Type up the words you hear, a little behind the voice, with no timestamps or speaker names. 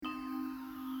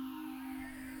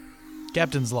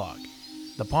Captain's Log,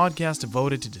 the podcast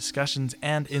devoted to discussions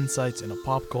and insights into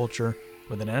pop culture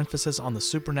with an emphasis on the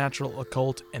supernatural,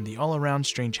 occult, and the all-around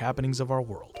strange happenings of our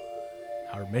world.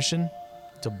 Our mission?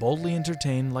 To boldly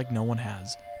entertain like no one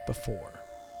has before.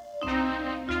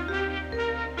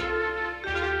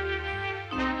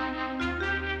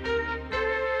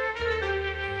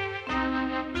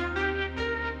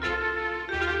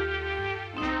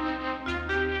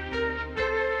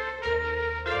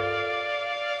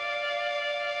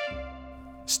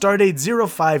 Stardate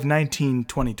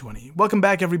 05-19-2020. Welcome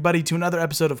back, everybody, to another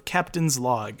episode of Captain's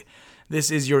Log. This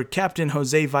is your Captain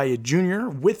Jose Valle Jr.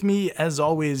 With me, as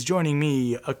always, joining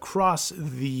me across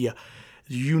the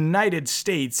United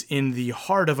States in the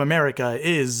heart of America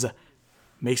is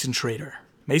Mason Schrader.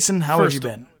 Mason, how have you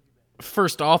been?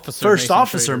 First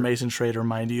Officer Mason Schrader,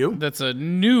 mind you. That's a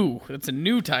new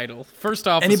title. First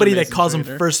Officer Anybody Mason that calls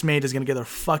Schrader. him First Mate is going to get their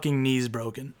fucking knees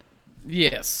broken.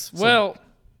 Yes. Well,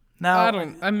 now,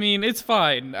 it's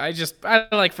fine. I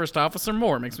like First Officer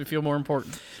more. It makes me feel more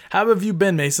important. How have you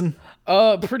been, Mason?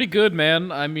 Pretty good,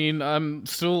 man. I mean, I'm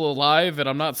still alive and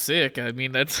I'm not sick. I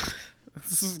mean, this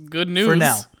is good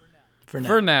news.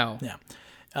 For now. Yeah.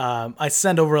 I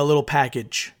sent over a little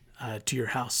package to your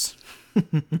house.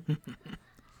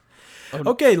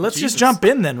 Okay, let's just jump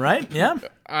in then, right? Yeah?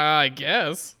 I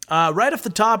guess. Right off the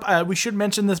top, we should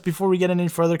mention this before we get any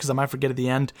further because I might forget at the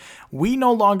end. We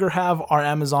no longer have our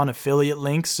Amazon affiliate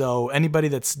link, so anybody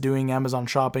that's doing Amazon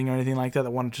shopping or anything like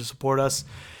that wanted to support us,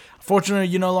 fortunately,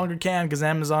 you no longer can because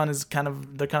Amazon is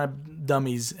they're kind of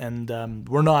dummies, and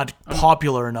we're not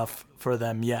popular enough for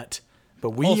them yet.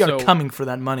 But we are coming for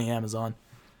that money, Amazon.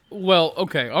 Well,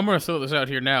 okay, I'm going to throw this out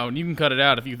here now, and you can cut it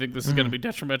out if you think this is going to be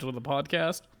detrimental to the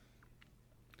podcast.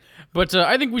 But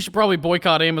I think we should probably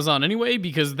boycott Amazon anyway,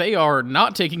 because they are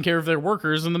not taking care of their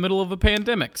workers in the middle of a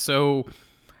pandemic. So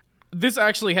this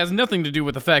actually has nothing to do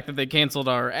with the fact that they canceled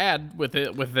our ad with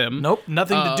them. Nope,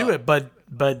 nothing to do with it.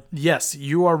 But yes,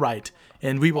 you are right.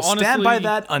 And we will stand by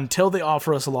that until they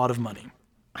offer us a lot of money.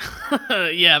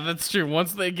 Yeah, that's true.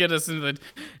 Once they get us into the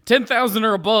 10,000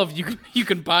 or above, you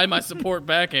can buy my support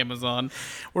back, Amazon.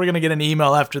 We're going to get an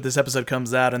email after this episode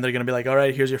comes out, and they're going to be like, all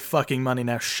right, here's your fucking money,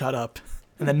 now shut up.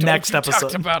 And the next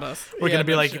episode, about us. We're going to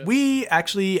be like, we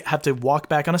actually have to walk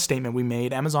back on a statement we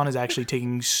made. Amazon is actually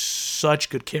taking such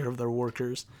good care of their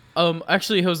workers.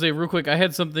 Actually, Jose, real quick, I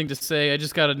had something to say. I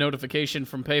just got a notification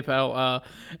from PayPal,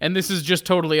 and this is just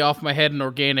totally off my head and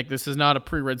organic. This is not a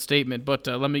pre-read statement, but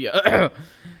let me...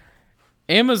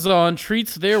 Amazon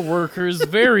treats their workers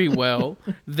very well.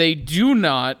 They do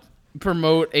not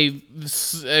promote a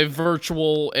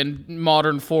virtual and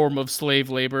modern form of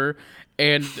slave labor,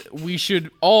 and we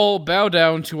should all bow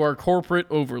down to our corporate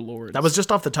overlords. That was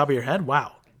just off the top of your head?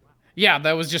 Wow. Yeah,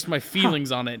 that was just my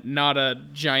feelings on it, not a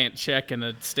giant check and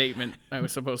a statement I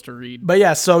was supposed to read. But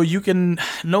yeah, so you can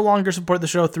no longer support the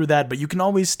show through that, but you can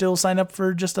always still sign up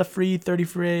for just a free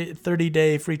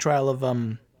 30-day free trial of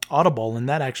Audible, and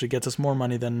that actually gets us more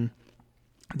money than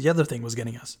the other thing was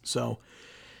getting us. So,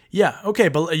 yeah, okay,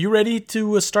 but are you ready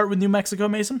to start with New Mexico,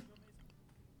 Mason?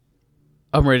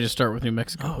 I'm ready to start with New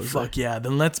Mexico. Oh, fuck yeah.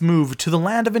 Then let's move to the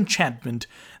land of enchantment,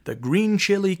 the green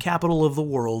chili capital of the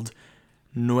world,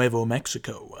 Nuevo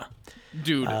Mexico.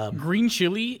 Dude, green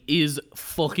chili is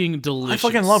fucking delicious. I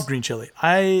fucking love green chili.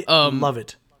 I love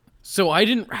it. So I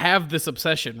didn't have this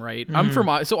obsession, right?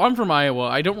 Mm-hmm. I'm from Iowa.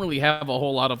 I don't really have a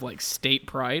whole lot of like state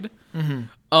pride. Mm-hmm.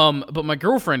 But my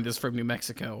girlfriend is from New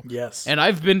Mexico. Yes. And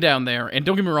I've been down there, and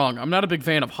don't get me wrong, I'm not a big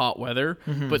fan of hot weather,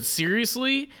 but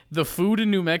seriously, the food in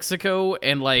New Mexico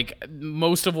and like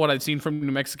most of what I've seen from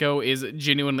New Mexico is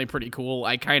genuinely pretty cool.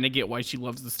 I kind of get why she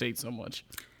loves the state so much.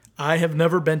 I have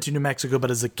never been to New Mexico,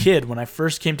 but as a kid, when I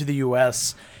first came to the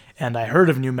U.S., and I heard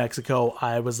of New Mexico,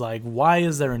 I was like, why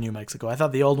is there a New Mexico? I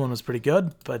thought the old one was pretty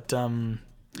good, but...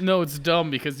 No, it's dumb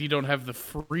because you don't have the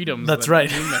freedoms that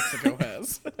right. New Mexico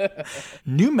has.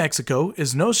 New Mexico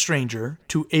is no stranger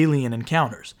to alien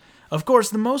encounters. Of course,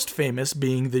 the most famous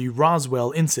being the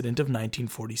Roswell incident of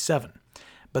 1947.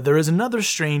 But there is another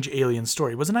strange alien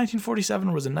story. Was it 1947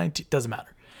 or was it Doesn't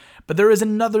matter. But there is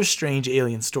another strange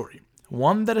alien story.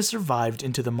 One that has survived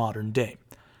into the modern day.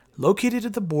 Located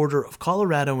at the border of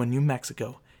Colorado and New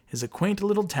Mexico is a quaint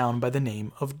little town by the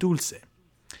name of Dulce.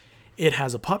 It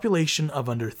has a population of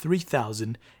under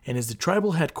 3,000 and is the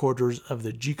tribal headquarters of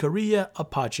the Jicarilla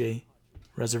Apache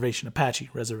Reservation.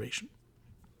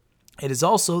 It is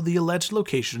also the alleged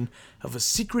location of a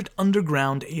secret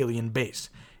underground alien base,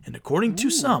 and according to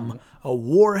some, a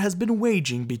war has been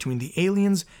waging between the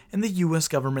aliens and the U.S.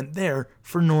 government there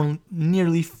for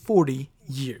nearly 40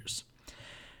 years.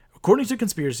 According to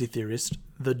conspiracy theorists,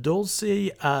 The Dulce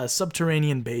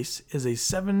subterranean base is a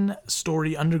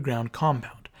 7-story underground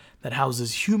compound that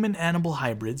houses human-animal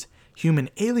hybrids,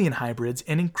 human-alien hybrids,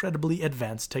 and incredibly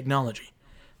advanced technology.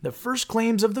 The first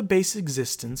claims of the base's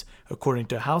existence, according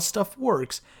to How Stuff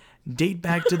Works, date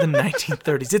back to the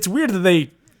 1930s. It's weird that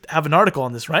they have an article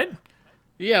on this, right?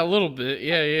 Yeah, a little bit.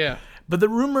 Yeah. But the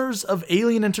rumors of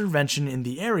alien intervention in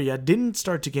the area didn't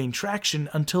start to gain traction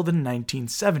until the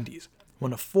 1970s,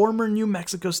 when a former New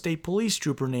Mexico State Police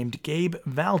trooper named Gabe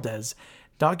Valdez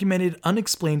documented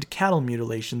unexplained cattle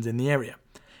mutilations in the area.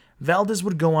 Valdez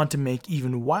would go on to make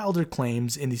even wilder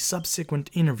claims in the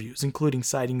subsequent interviews, including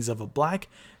sightings of a black,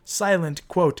 silent,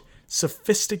 quote,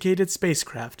 sophisticated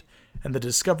spacecraft and the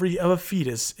discovery of a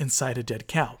fetus inside a dead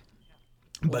cow.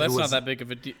 Well, that's not that big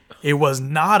of a deal. It was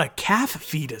not a calf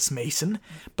fetus, Mason,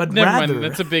 but Never rather, mind,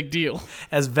 that's a big deal.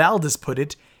 as Valdez put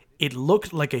it, it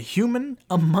looked like a human,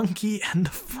 a monkey, and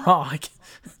a frog.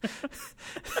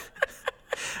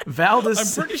 Valdez, I'm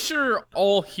pretty sure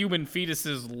all human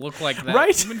fetuses look like that.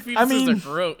 Right? Human fetuses I mean, are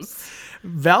gross.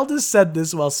 Valdez said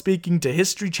this while speaking to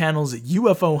History Channel's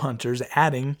UFO Hunters,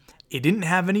 adding, "It didn't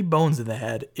have any bones in the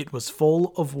head. It was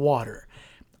full of water."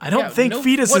 I don't think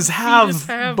fetuses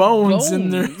have bones in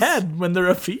their head when they're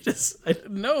a fetus. I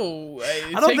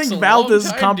don't think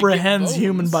Valdez comprehends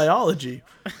human biology.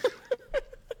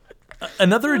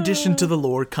 Another addition to the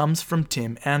lore comes from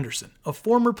Tim Anderson, a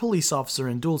former police officer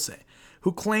in Dulce,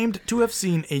 who claimed to have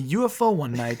seen a UFO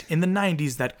one night in the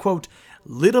 90s that, quote,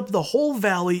 lit up the whole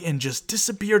valley and just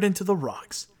disappeared into the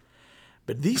rocks.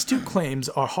 But these two claims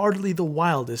are hardly the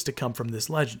wildest to come from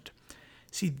this legend.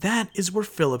 See, that is where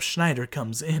Philip Schneider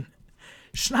comes in.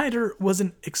 Schneider was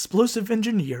an explosive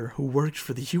engineer who worked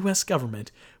for the U.S.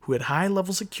 government, who had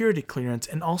high-level security clearance,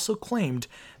 and also claimed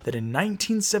that in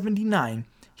 1979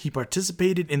 he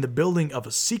participated in the building of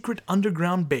a secret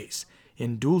underground base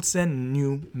in Dulce,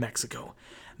 New Mexico.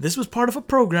 This was part of a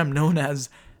program known as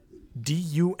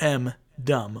DUM,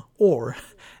 DUM, or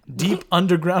Deep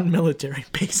Underground Military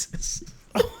Bases.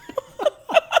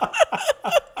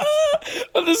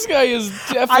 This guy is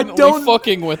definitely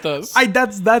fucking with us.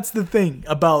 That's the thing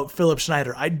about Philip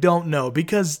Schneider. I don't know,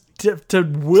 because to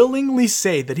willingly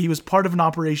say that he was part of an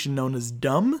operation known as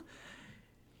DUM,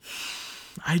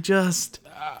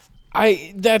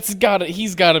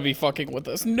 he's gotta be fucking with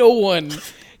us. No one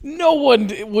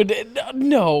would,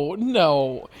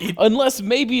 unless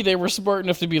maybe they were smart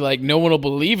enough to be like, no one will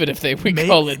believe it if we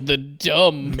call it the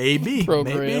DUM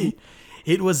program. Maybe.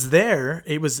 It was there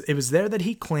that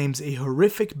he claims a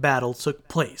horrific battle took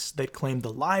place that claimed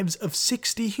the lives of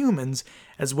 60 humans,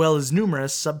 as well as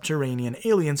numerous subterranean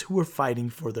aliens who were fighting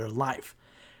for their life.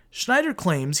 Schneider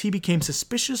claims he became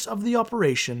suspicious of the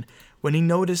operation when he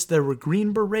noticed there were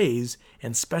Green Berets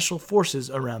and special forces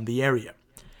around the area.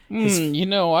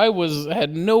 I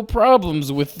had no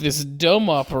problems with this DUM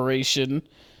operation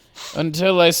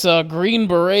until I saw Green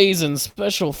Berets and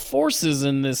special forces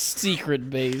in this secret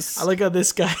base. I like how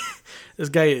this guy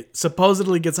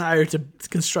supposedly gets hired to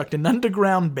construct an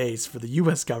underground base for the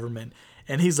U.S. government,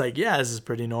 and he's like, yeah, this is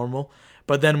pretty normal.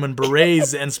 But then when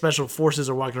Berets and special forces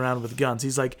are walking around with guns,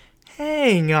 he's like,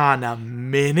 hang on a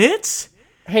minute.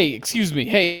 Hey, excuse me.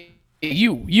 Hey,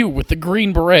 you with the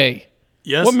Green Beret.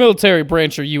 Yes? What military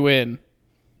branch are you in?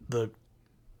 The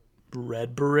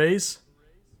Red Berets?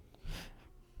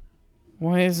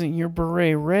 Why isn't your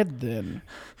beret red then?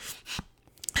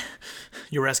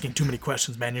 You're asking too many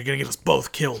questions, man. You're going to get us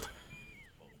both killed.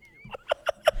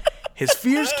 His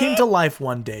fears came to life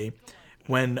one day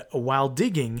when, while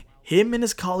digging, him and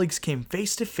his colleagues came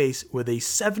face to face with a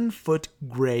 7-foot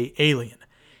gray alien.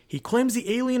 He claims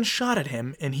the alien shot at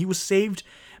him, and he was saved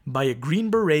by a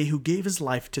Green Beret who gave his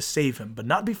life to save him, but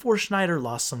not before Schneider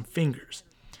lost some fingers.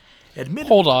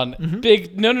 Hold on.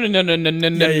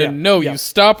 Mm-hmm. No, you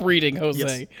stop reading, Jose.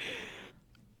 Yes.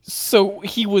 So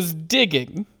he was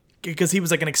digging. Because he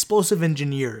was like an explosive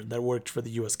engineer that worked for the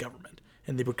U.S. government,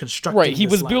 and they were constructing Right, he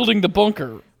was building the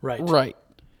bunker. Right.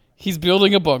 He's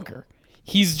building a bunker.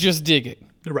 He's just digging.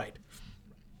 Right.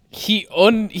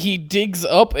 He digs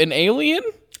up an alien?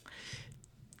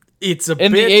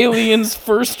 And the alien's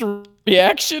first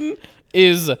reaction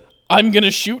is, I'm gonna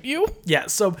shoot you? Yeah,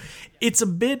 so it's a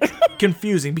bit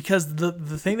confusing because the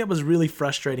thing that was really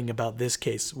frustrating about this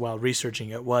case while researching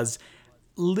it was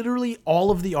literally all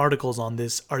of the articles on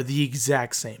this are the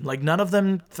exact same. Like, none of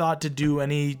them thought to do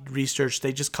any research.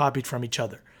 They just copied from each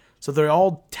other. So they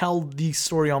all tell the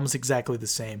story almost exactly the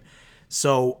same.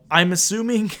 So I'm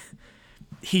assuming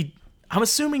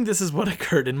this is what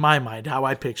occurred in my mind, how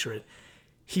I picture it.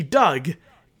 He dug,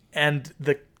 and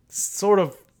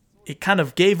it kind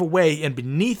of gave away, and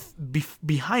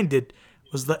behind it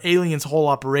was the alien's whole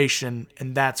operation,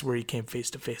 and that's where he came face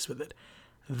to face with it.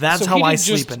 That's So how he I didn't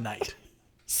sleep just- at night.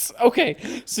 Okay,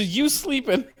 so you sleep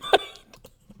at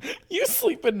you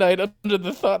sleep at night under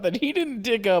the thought that he didn't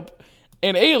dig up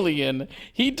an alien.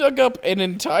 He dug up an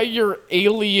entire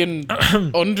alien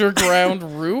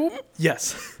underground room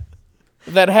Yes,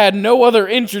 that had no other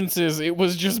entrances. It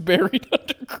was just buried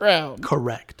underground.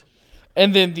 correct.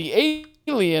 And then the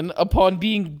alien, upon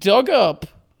being dug up,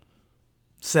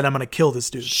 Said I'm gonna kill this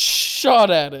dude.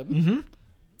 shot at him.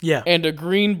 Yeah. And a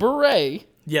Green Beret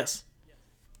Yes.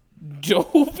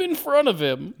 dove in front of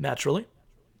him, Naturally.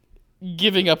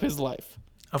 giving up his life.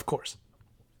 Of course.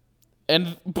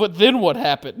 But then what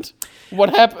happened? What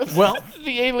happened? Well-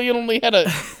 the alien only had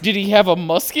a. Did he have a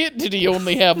musket? Did he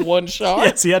only have one shot?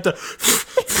 Yes, he had to.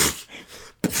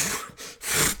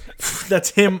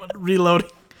 That's him reloading.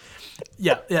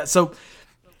 Yeah. So,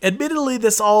 admittedly,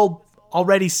 this all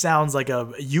already sounds like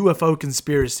a UFO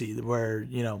conspiracy where,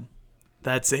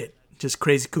 that's it. Just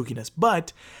crazy kookiness.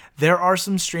 But there are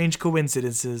some strange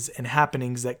coincidences and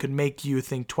happenings that could make you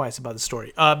think twice about the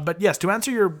story. But yes, to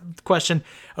answer your question,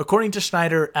 according to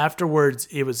Schneider, afterwards,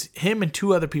 it was him and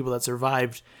 2 other people that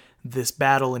survived this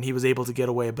battle, and he was able to get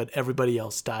away, but everybody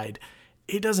else died.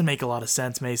 It doesn't make a lot of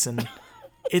sense, Mason.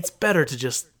 It's better to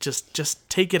just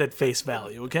take it at face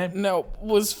value, okay? Now,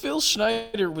 was Phil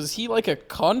Schneider, was he like a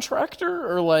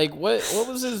contractor? Or like, what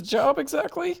was his job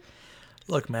exactly?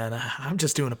 Look, man, I'm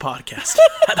just doing a podcast.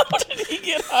 Did he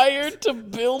get hired to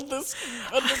build this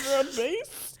underground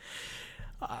base?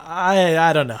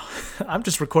 I don't know. I'm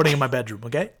just recording in my bedroom,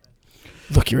 okay?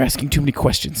 Look, you're asking too many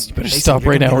questions. You better Mason, stop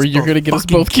you're right gonna now, or get us you're both going to get us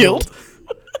fucking both killed.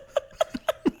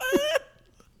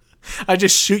 I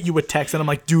just shoot you a text and I'm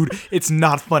like, dude, it's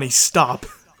not funny. Stop.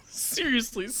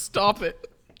 Seriously, stop it.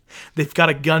 They've got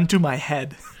a gun to my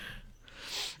head.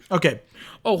 Okay.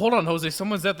 Oh, hold on, Jose.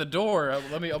 Someone's at the door.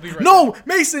 I'll be right back. No,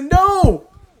 Mason, no.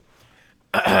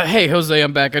 Hey, Jose,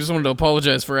 I'm back. I just wanted to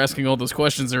apologize for asking all those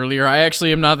questions earlier. I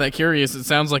actually am not that curious. It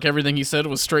sounds like everything he said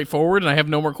was straightforward, and I have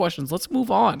no more questions. Let's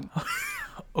move on.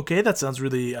 Okay, that sounds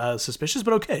really suspicious,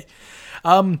 but okay.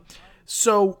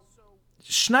 So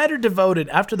after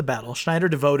the battle, Schneider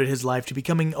devoted his life to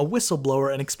becoming a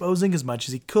whistleblower and exposing as much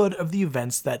as he could of the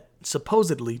events that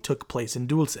supposedly took place in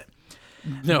Dulce.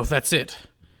 No, that's it.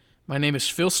 My name is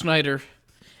Phil Schneider,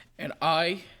 and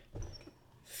I,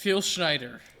 Phil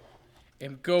Schneider,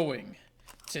 am going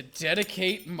to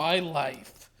dedicate my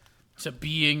life to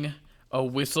being a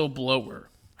whistleblower.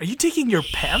 Are you taking your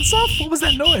pants off? What was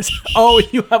that noise? Oh,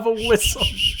 you have a whistle.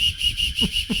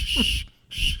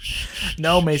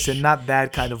 No, Mason, not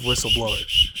that kind of whistleblower.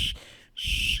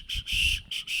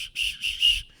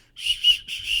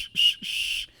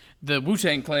 The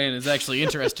Wu-Tang Clan is actually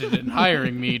interested in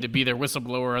hiring me to be their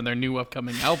whistleblower on their new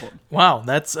upcoming album. Wow,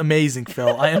 that's amazing,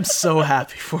 Phil. I am so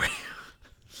happy for you.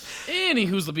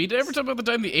 Anywho's the beat. Did I ever talk about the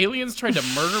time the aliens tried to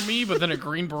murder me, but then a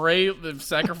Green Beret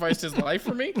sacrificed his life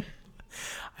for me?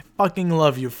 Fucking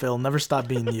love you, Phil. Never stop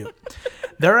being you.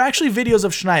 There are actually videos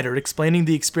of Schneider explaining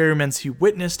the experiments he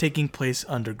witnessed taking place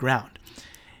underground.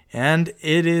 And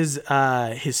it is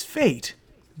his fate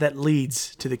that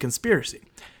leads to the conspiracy.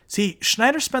 See,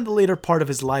 Schneider spent the later part of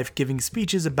his life giving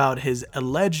speeches about his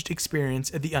alleged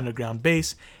experience at the underground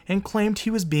base and claimed he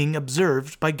was being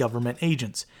observed by government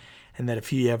agents, and that if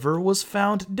he ever was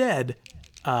found dead,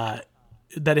 to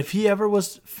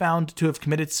have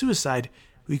committed suicide,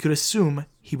 we could assume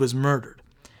he was murdered.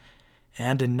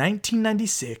 And in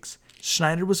 1996,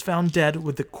 Schneider was found dead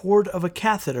with the cord of a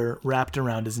catheter wrapped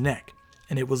around his neck,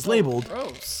 and it was labeled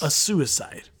Gross. a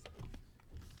suicide.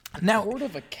 Now, Cord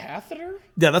of a catheter?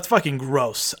 yeah, that's fucking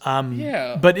gross.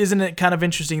 Yeah. But isn't it kind of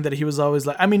interesting that he was always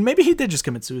like, I mean, maybe he did just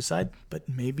commit suicide, but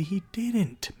maybe he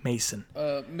didn't, Mason.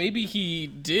 Maybe he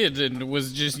did and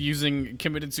was just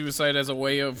committed suicide as a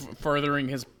way of furthering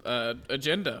his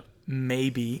agenda.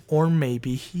 Maybe, or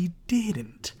maybe he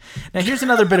didn't. Now, here's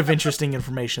another bit of interesting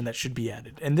information that should be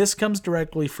added, and this comes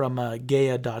directly from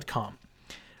Gaia.com,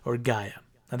 or Gaia.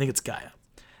 I think it's Gaia.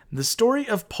 The story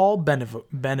of Paul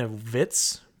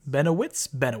Benowitz.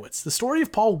 The story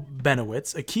of Paul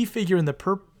Benowitz, a key figure in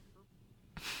the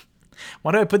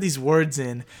Why do I put these words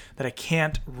in that I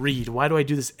can't read? Why do I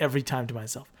do this every time to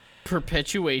myself?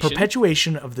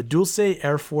 Perpetuation of the Dulce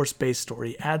Air Force Base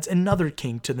story adds another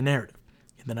kink to the narrative.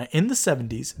 In the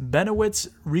 70s, Benowitz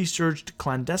researched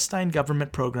clandestine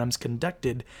government programs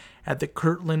conducted at the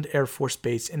Kirtland Air Force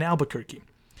Base in Albuquerque.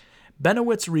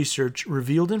 Benowitz's research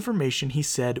revealed information he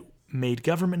said made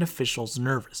government officials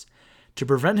nervous. To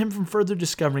prevent him from further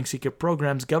discovering secret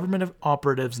programs, government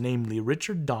operatives, namely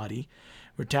Richard Doty,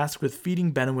 were tasked with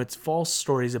feeding Benowitz false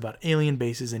stories about alien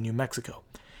bases in New Mexico.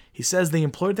 He says they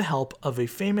employed the help of a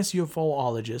famous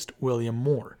UFOologist, William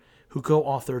Moore, who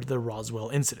co-authored the Roswell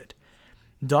incident.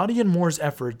 Doughty and Moore's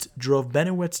efforts drove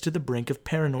Benowitz to the brink of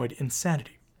paranoid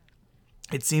insanity.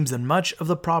 It seems that much of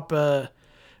the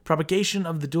propagation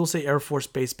of the Dulce Air Force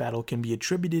Base battle can be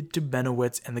attributed to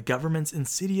Benowitz and the government's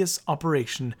insidious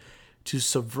operation to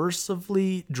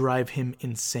subversively drive him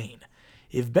insane.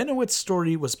 If Benowitz's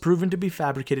story was proven to be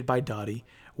fabricated by Doughty,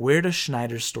 where does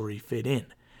Schneider's story fit in?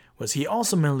 Was he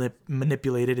also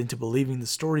manipulated into believing the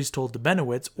stories told to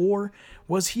Benowitz, or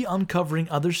was he uncovering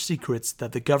other secrets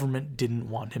that the government didn't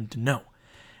want him to know?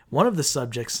 One of the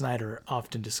subjects Schneider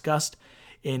often discussed,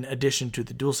 in addition to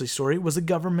the Dulce story, was the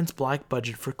government's black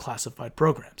budget for classified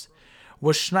programs.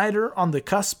 Was Schneider on the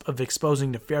cusp of exposing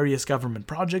nefarious government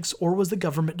projects, or was the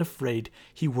government afraid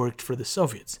he worked for the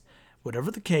Soviets?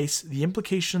 Whatever the case, the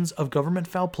implications of government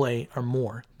foul play are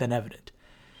more than evident.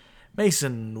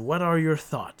 Mason, what are your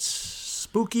thoughts?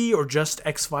 Spooky or just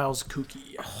X-Files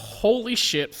kooky? Holy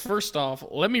shit. First off,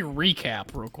 let me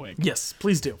recap real quick. Yes,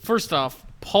 please do. First off,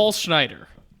 Paul Schneider.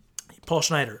 Paul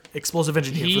Schneider, explosive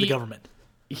engineer for the government.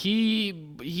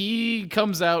 He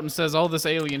comes out and says all this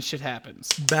alien shit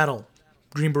happens. Battle.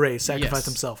 Green Beret sacrificed Yes.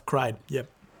 himself. Cried. Yep.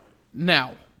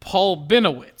 Now, Paul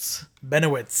Benowitz.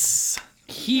 Benowitz.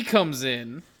 He comes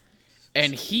in,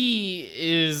 and he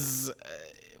is...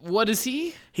 what is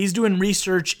he? He's doing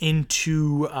research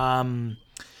into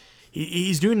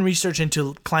he's doing research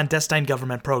into clandestine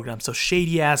government programs, so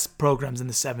shady ass programs in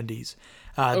the 70s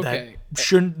Okay.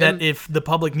 that if the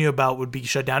public knew about would be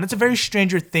shut down. It's a very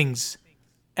Stranger Things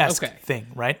esque Okay. thing,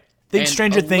 right? Think And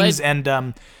Stranger Things and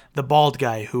the bald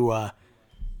guy who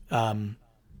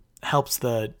helps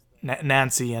the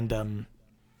Nancy and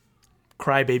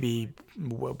Crybaby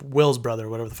Will's brother,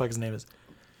 whatever the fuck his name is.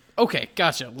 Okay,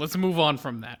 gotcha. Let's move on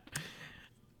from that.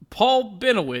 Paul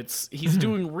Benowitz, he's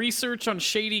doing research on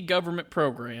shady government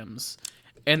programs,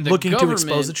 and the Looking to government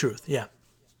expose the truth. Yeah.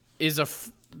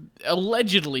 is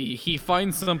allegedly he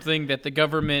finds something that the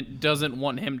government doesn't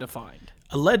want him to find.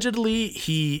 Allegedly,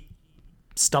 he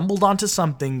stumbled onto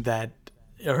something that,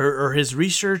 or his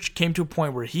research came to a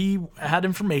point where he had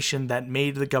information that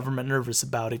made the government nervous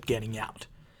about it getting out.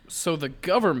 So the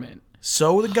government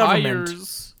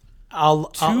hires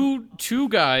two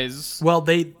guys. Well,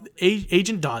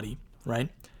 Agent Doughty, right?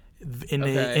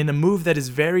 In a move that is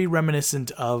very reminiscent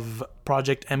of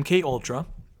Project MK Ultra,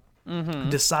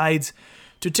 decides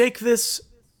to take this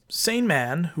sane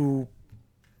man who,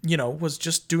 was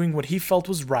just doing what he felt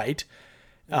was right.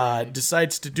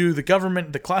 Decides to do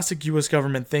the classic U.S.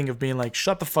 government thing of being like,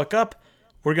 shut the fuck up,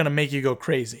 we're going to make you go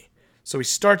crazy. So he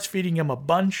starts feeding him a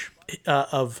bunch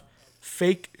of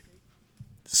fake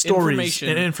stories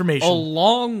and information.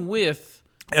 Along with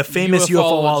A famous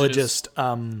UFOologist.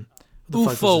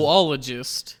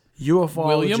 UFOologist.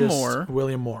 UFOologist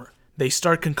William Moore. They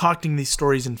start concocting these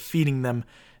stories and feeding them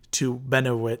to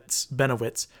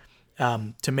Benowitz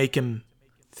to make him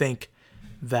think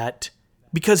that,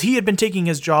 because he had been taking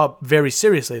his job very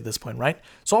seriously at this point, right?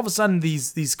 So all of a sudden,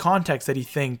 these contacts that he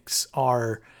thinks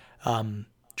are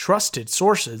trusted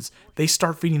sources, they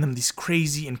start feeding them these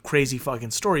crazy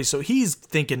fucking stories. So he's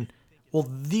thinking, well,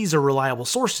 these are reliable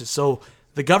sources. So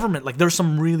the government, like, there's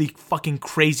some really fucking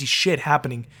crazy shit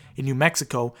happening in New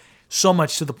Mexico, so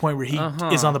much to the point where he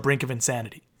is on the brink of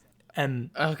insanity. And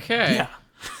yeah.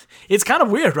 It's kind of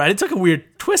weird, right? It took a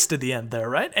weird twist at the end there,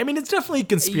 right? I mean, it's definitely a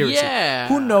conspiracy. Yeah.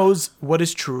 Who knows what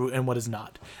is true and what is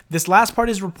not? This last part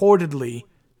is reportedly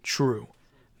true,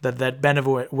 that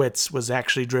Benowitz was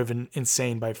actually driven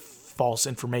insane by false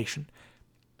information.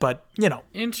 But,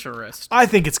 Interesting. I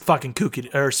think it's fucking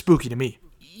kooky or spooky to me.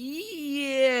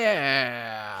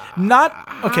 Yeah. No,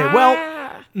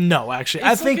 actually.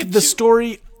 I It's like think the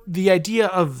story, the idea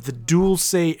of the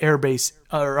Dulce air base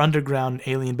or underground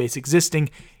alien base existing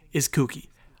is kooky.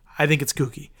 I think it's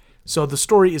kooky. So the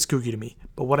story is kooky to me.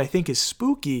 But what I think is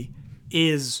spooky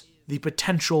is the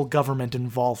potential government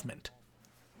involvement.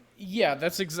 Yeah,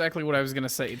 that's exactly what I was gonna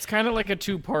say. It's kind of like a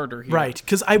two-parter here. Right,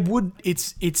 because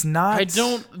it's not...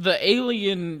 the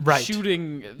alien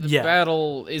shooting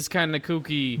battle is kind of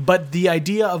kooky. But the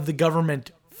idea of the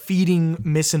government feeding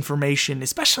misinformation,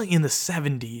 especially in the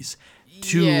 70s,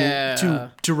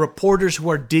 to reporters who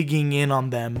are digging in on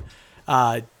them,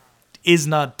 is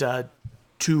not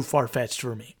too far-fetched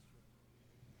for me.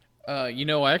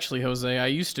 Actually, Jose, I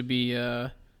used to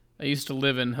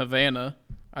live in Havana.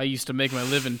 I used to make my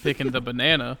living picking the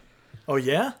banana. Oh,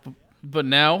 yeah? But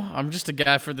now, I'm just a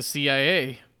guy for the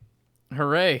CIA.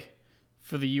 Hooray.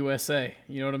 For the USA.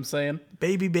 You know what I'm saying?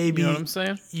 Baby, You know what I'm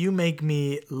saying? you make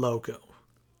me loco.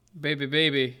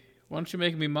 Baby, why don't you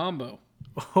make me Mambo?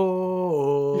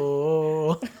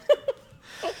 Oh...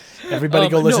 Everybody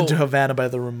go listen no. to Havana by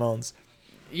the Ramones.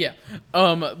 Yeah.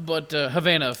 But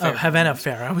Havana Affair. Oh, Havana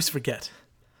Affair. I always forget.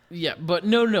 Yeah, but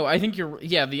no. I think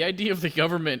the idea of the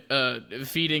government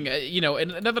feeding,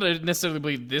 and not that I necessarily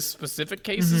believe this specific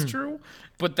case is true,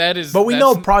 but But we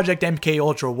know Project MK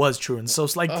Ultra was true, and so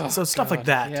stuff like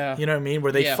that. yeah. You know what I mean?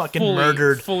 Where they fucking fully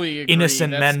murdered agree.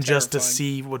 innocent That's men just to terrifying.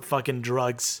 see what fucking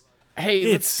drugs.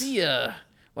 Hey, let's see.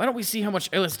 Why don't we see how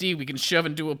much LSD we can shove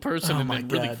into a person and then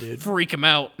really God, dude. freak him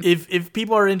out? If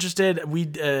people are interested,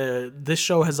 this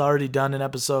show has already done an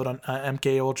episode on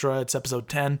MK Ultra. It's episode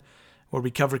 10, where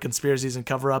we cover conspiracies and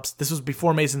cover-ups. This was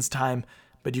before Mason's time,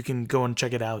 but you can go and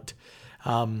check it out.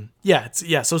 So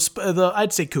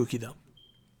I'd say kooky though.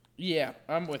 Yeah,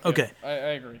 I'm with you. Okay. I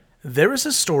agree. There is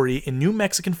a story in New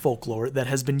Mexican folklore that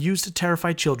has been used to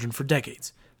terrify children for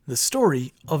decades. The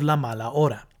story of La Mala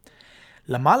Hora.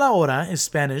 La Mala Hora is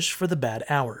Spanish for the bad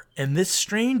hour, and this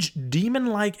strange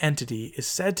demon-like entity is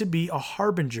said to be a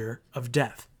harbinger of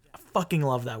death. I fucking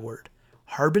love that word.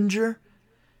 Harbinger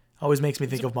always makes me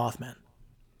think of Mothman.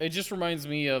 It just reminds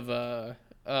me of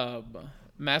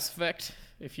Mass Effect.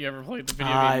 If you ever played the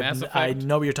video game Mass Effect, I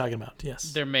know what you're talking about,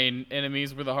 yes. their main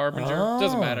enemies were the Harbinger. Oh.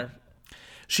 Doesn't matter.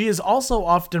 She is also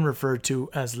often referred to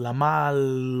as La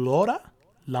Malora,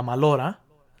 La Malora,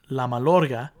 La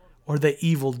Malorga, or the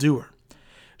Evil Doer.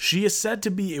 She is said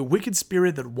to be a wicked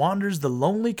spirit that wanders the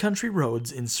lonely country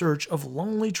roads in search of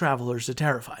lonely travelers to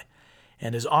terrify,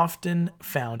 and is often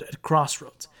found at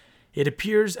crossroads. It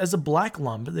appears as a black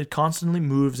lump that constantly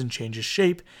moves and changes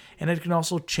shape, and it can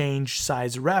also change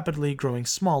size rapidly, growing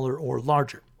smaller or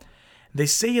larger. They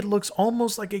say it looks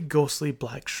almost like a ghostly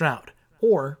black shroud,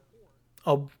 or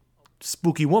a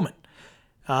spooky woman.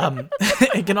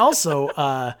 It can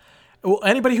also...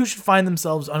 anybody who should find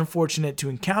themselves unfortunate to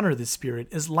encounter this spirit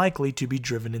is likely to be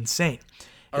driven insane.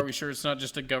 Are we sure it's not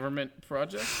just a government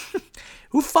project?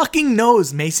 Who fucking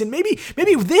knows, Mason? Maybe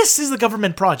this is the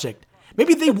government project.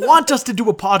 Maybe they want us to do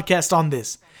a podcast on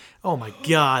this. Oh my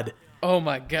god. Oh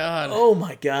my god. Oh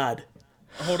my god.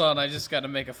 Hold on, I just got to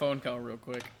make a phone call real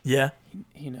quick. Yeah?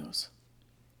 He knows.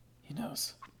 He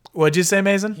knows. What'd you say,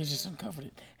 Mason? He just uncovered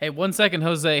it. Hey, 1 second,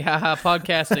 Jose. Haha,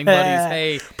 podcasting buddies.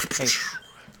 Hey.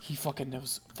 He fucking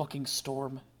knows. Fucking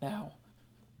Storm now.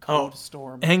 Code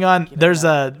Storm. Hang on. There's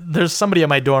somebody at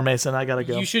my door, Mason. I gotta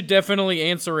go. You should definitely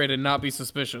answer it and not be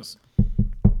suspicious.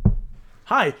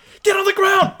 Hi. Get on the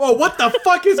ground! Oh, what the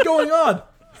fuck is going on?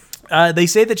 They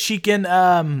say that she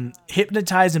can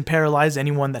hypnotize and paralyze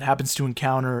anyone that happens to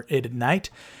encounter it at night.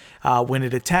 When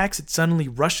it attacks, it suddenly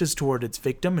rushes toward its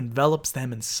victim, envelops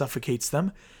them, and suffocates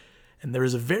them. And there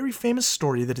is a very famous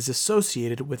story that is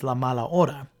associated with La Mala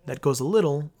Hora that goes a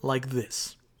little like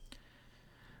this.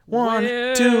 1,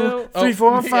 2, 3,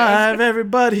 4, 5,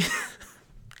 everybody.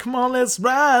 Come on, let's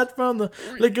ride from the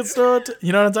liquor store to...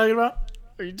 You know what I'm talking about?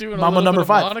 Are you doing Mama a little number bit of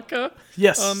 5. Monica?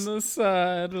 Yes. On the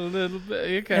side, a little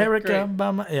bit. Okay, Erica, great.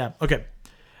 Bama. Yeah, okay.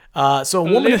 So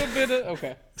a woman...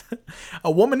 Okay. A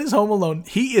woman is home alone.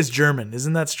 He is German.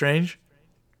 Isn't that strange?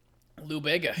 Lou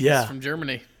Bega. Yeah. He's from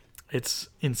Germany. It's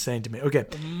insane to me. Okay.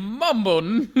 Mambo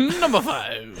number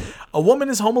 5. A woman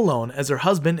is home alone as her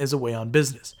husband is away on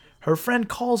business. Her friend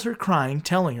calls her crying,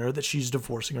 telling her that she's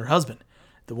divorcing her husband.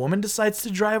 The woman decides to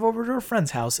drive over to her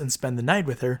friend's house and spend the night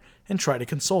with her and try to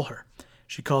console her.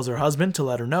 She calls her husband to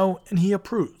let her know, and he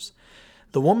approves.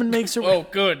 The woman makes her... Oh,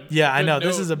 good. Yeah, I Good know.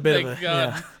 This note. is a bit Thank of a...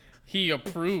 God. Yeah. He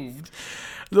approved.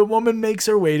 The woman makes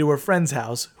her way to her friend's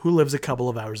house, who lives a couple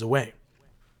of hours away.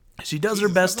 She does her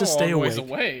best to That's a stay long ways awake.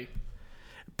 away.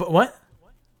 But what?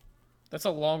 That's a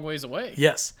long ways away.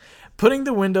 Yes. Putting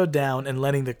the window down and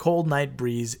letting the cold night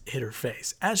breeze hit her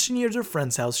face. As she nears her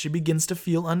friend's house, she begins to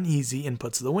feel uneasy and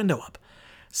puts the window up.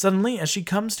 Suddenly, as she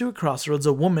comes to a crossroads,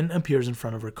 a woman appears in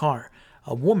front of her car.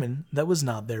 A woman that was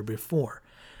not there before.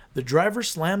 The driver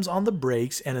slams on the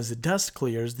brakes, and as the dust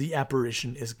clears, the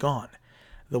apparition is gone.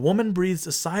 The woman breathes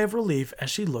a sigh of relief as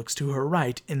she looks to her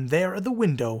right, and there at the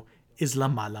window is La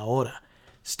Mala Hora,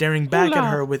 staring back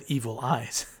at her with evil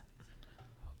eyes.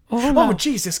 Hola. Oh,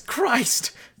 Jesus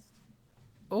Christ!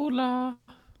 Hola.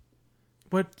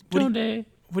 What Donde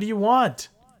do you want?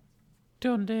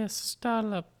 está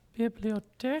la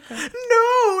biblioteca?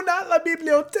 No, not la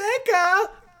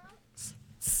biblioteca!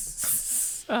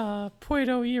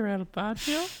 Puedo ir al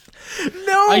patio?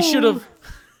 No!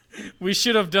 We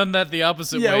should have done that the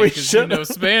opposite Yeah, way we because you know should've.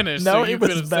 Spanish. No, so it you was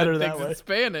could have better said that things way. in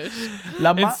Spanish.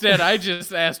 La Ma- Instead, I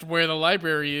just asked where the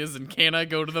library is and can I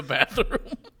go to the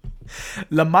bathroom?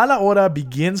 La Mala Hora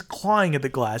begins clawing at the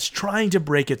glass, trying to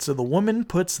break it, so the woman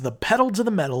puts the pedal to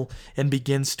the metal and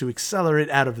begins to accelerate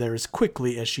out of there as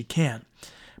quickly as she can.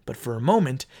 But for a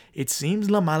moment, it seems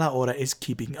La Mala Hora is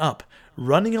keeping up,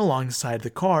 running alongside the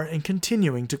car and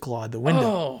continuing to claw at the window.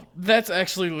 Oh, that's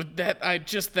actually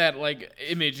that like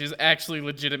image is actually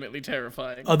legitimately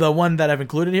terrifying. Oh, the one that I've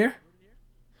included here?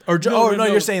 Or no,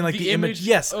 you're saying like the image.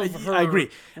 Yes, I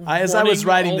agree. As I was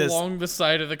writing this along the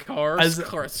side of the car,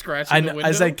 scratching the window.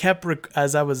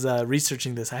 As I was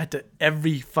researching this, I had to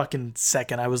every fucking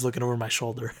second I was looking over my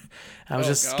shoulder. I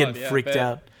was getting freaked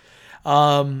out.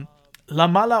 La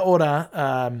Mala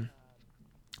Hora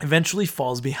eventually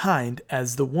falls behind.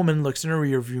 As the woman looks in her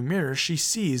rearview mirror, she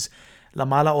sees La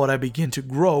Mala Hora begin to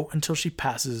grow until she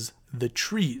passes the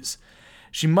trees.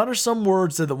 She mutters some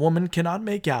words that the woman cannot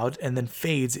make out and then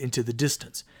fades into the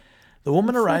distance. The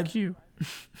woman arrives. Fuck you.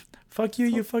 Fuck you,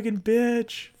 you fucking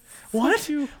bitch. What?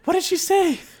 You. What did she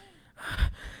say?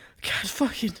 God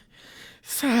fucking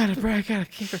sad to brag out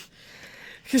of care.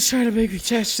 He's trying to make me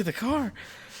attached to the car.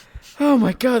 Oh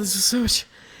my god, this is so much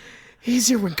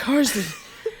easier when cars did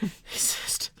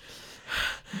exist.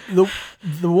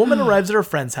 The woman arrives at her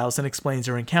friend's house and explains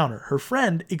her encounter. Her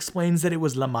friend explains that it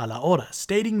was La Mala Hora,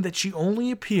 stating that she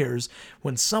only appears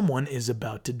when someone is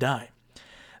about to die.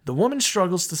 The woman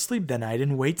struggles to sleep that night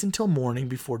and waits until morning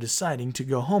before deciding to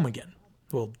go home again.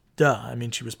 Well, duh. I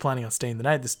mean, she was planning on staying the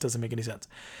night. This doesn't make any sense.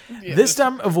 Yeah, this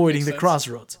time avoiding the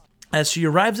crossroads. As she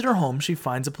arrives at her home, she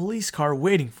finds a police car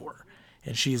waiting for her,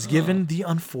 and she is given the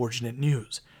unfortunate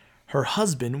news. Her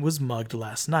husband was mugged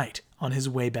last night on his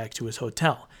way back to his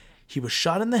hotel. He was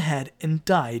shot in the head and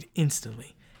died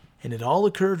instantly. And it all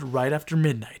occurred right after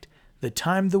midnight, the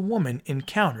time the woman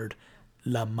encountered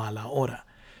La Mala Hora.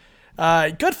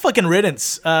 Good fucking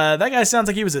riddance. That guy sounds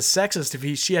like he was a sexist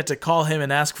if she had to call him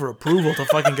and ask for approval to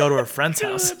fucking go to her friend's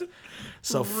house.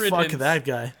 So riddance. Fuck that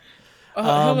guy.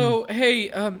 Hello,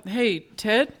 hey,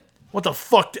 Ted? What the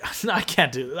fuck? I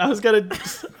can't do that.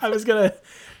 I was gonna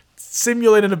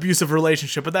simulate an abusive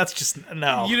relationship, but that's just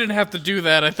no. You didn't have to do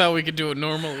that. I thought we could do it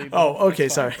normally. Oh, okay,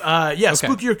 sorry. Okay.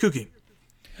 Spooky or kooky?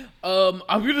 I'm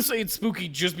gonna say it's spooky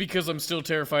just because I'm still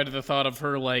terrified of the thought of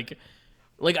her like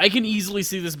I can easily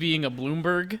see this being a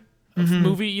Bloomberg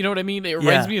movie. You know what I mean? It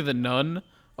reminds me of The Nun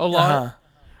a lot.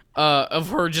 Of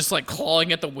her just like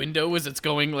clawing at the window as it's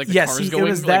going like the car's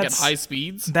going like at high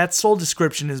speeds. That sole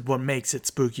description is what makes it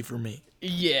spooky for me.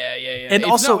 Yeah. And it's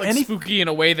also not like spooky in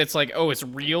a way that's like, oh, it's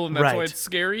real and that's why it's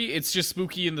scary. It's just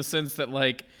spooky in the sense that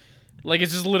like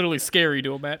it's just literally scary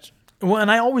to imagine. Well,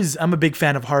 and I'm a big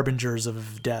fan of harbingers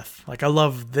of death. Like I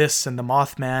love this and the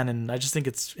Mothman, and I just think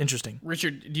it's interesting.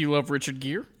 Do you love Richard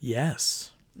Gere?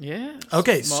 Yes. Yeah.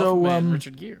 Okay, Mothman,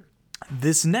 Richard Gere.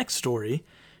 This next story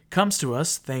comes to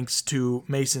us thanks to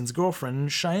Mason's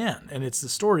girlfriend, Cheyenne. And it's the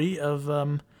story of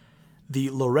the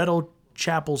Loretto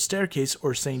Chapel staircase,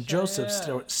 or St. Joseph's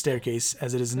staircase,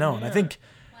 as it is known. I think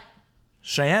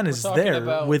Cheyenne is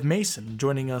there with Mason,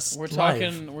 joining us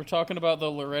live. We're talking about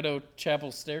the Loretto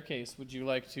Chapel staircase. Would you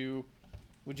like to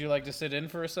sit in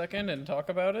for a second and talk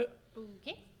about it?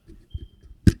 Okay.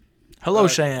 Hello,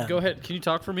 Cheyenne. Go ahead. Can you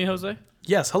talk for me, Jose?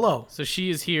 Yes, hello. So she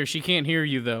is here. She can't hear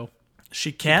you, though.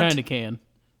 She can't?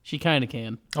 She kind of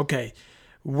can. Okay.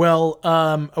 Well,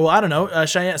 I don't know.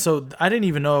 Cheyenne, so I didn't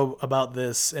even know about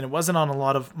this, and it wasn't on a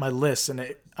lot of my lists, and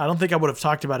I don't think I would have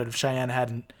talked about it if Cheyenne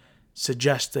hadn't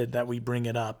suggested that we bring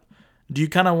it up. Do you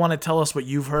kind of want to tell us what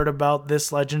you've heard about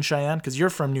this legend, Cheyenne? Because you're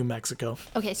from New Mexico.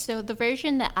 Okay, so the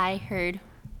version that I heard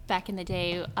back in the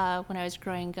day when I was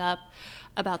growing up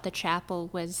about the chapel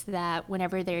was that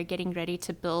whenever they're getting ready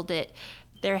to build it,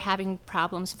 they're having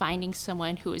problems finding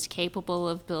someone who is capable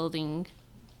of building,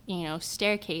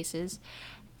 staircases,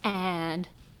 and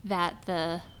that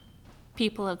the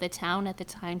people of the town at the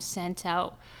time sent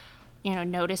out,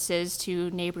 notices to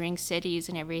neighboring cities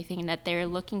and everything that they're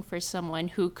looking for someone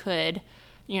who could,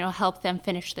 help them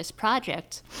finish this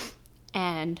project.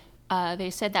 And they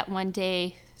said that one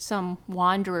day some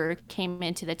wanderer came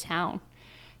into the town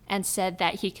and said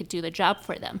that he could do the job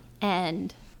for them.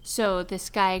 And so this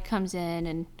guy comes in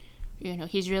and,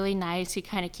 he's really nice. He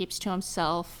kind of keeps to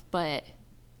himself, but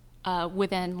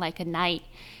within like a night,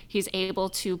 he's able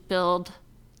to build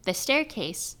the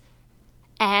staircase.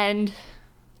 And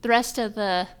the rest of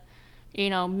the,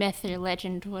 myth or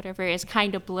legend, whatever, is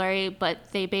kind of blurry,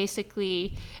 but they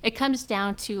basically, it comes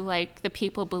down to like the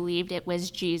people believed it was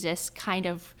Jesus kind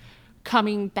of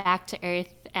coming back to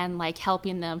earth and like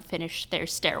helping them finish their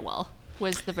stairwell,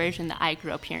 was the version that I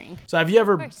grew up hearing. So have you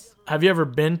ever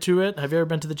been to it? Have you ever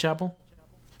been to the chapel?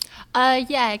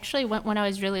 Yeah, I actually went when I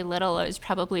was really little. I was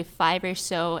probably 5 or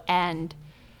so, and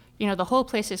the whole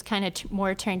place is kind of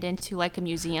more turned into like a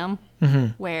museum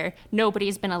where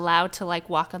nobody's been allowed to like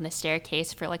walk on the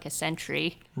staircase for like a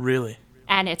century. Really?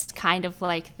 And it's kind of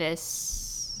like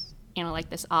this like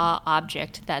this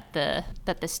object that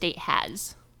the state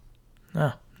has.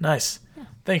 Oh, nice.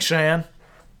 Thanks, Cheyenne.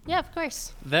 Yeah, of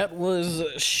course. That was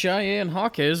Cheyenne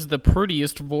Hawkes, the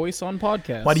prettiest voice on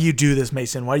podcast. Why do you do this,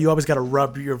 Mason? Why do you always got to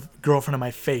rub your girlfriend in my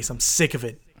face? I'm sick of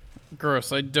it.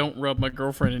 Gross. I don't rub my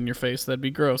girlfriend in your face. That'd be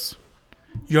gross.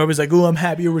 You're always like, oh, I'm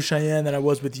happier with Cheyenne than I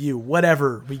was with you.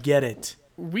 Whatever. We get it.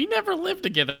 We never lived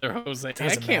together, Jose. I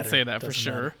can't matter. say that for Doesn't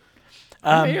sure.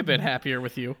 I may have been happier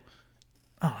with you.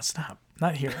 Oh, stop.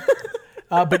 Not here.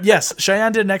 But yes,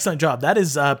 Cheyenne did an excellent job. That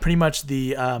is pretty much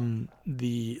the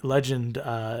legend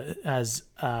as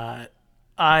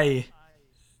I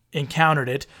encountered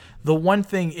it. The one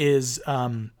thing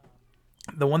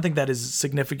that is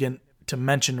significant to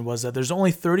mention was that there's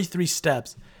only 33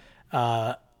 steps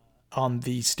on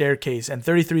the staircase, and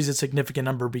 33 is a significant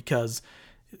number because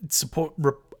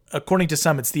according to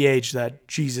some, it's the age that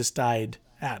Jesus died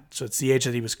at. So it's the age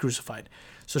that he was crucified.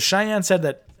 So Cheyenne said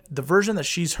that the version that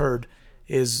she's heard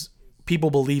is people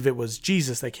believe it was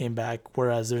Jesus that came back,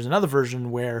 whereas there's another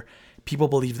version where people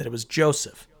believe that it was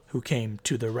Joseph who came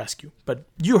to the rescue. But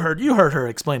you heard her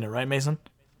explain it, right, Mason?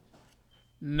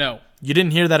 No. You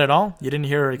didn't hear that at all? You didn't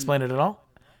hear her explain it at all?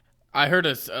 I heard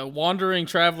a wandering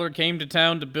traveler came to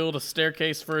town to build a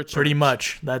staircase for a church. Pretty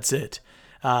much. That's it.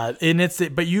 And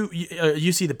but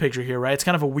you see the picture here, right? It's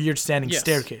kind of a weird standing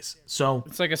staircase. So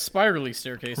it's like a spirally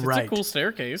staircase. It's a cool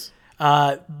staircase.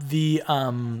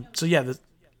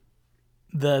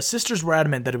 The sisters were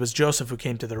adamant that it was Joseph who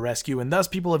came to their rescue, and thus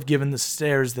people have given the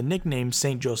stairs the nickname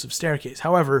St. Joseph Staircase.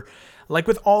 However, like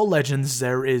with all legends,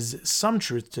 there is some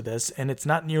truth to this, and it's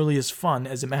not nearly as fun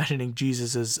as imagining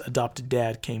Jesus' adopted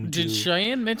dad came to. Did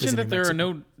Cheyenne mention that there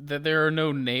are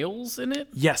no nails in it?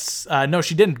 Yes. No,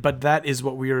 she didn't, but that is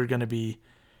what we are going to be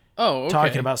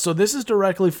talking about. So this is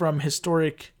directly from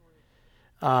historic.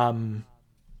 Yes,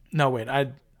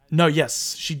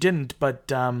 she didn't,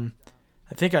 but I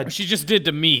think She just did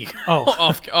to me.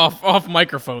 Oh, off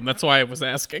microphone. That's why I was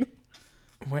asking.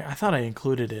 Wait, I thought I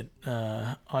included it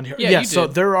on here. Yeah, you so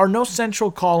did. there are no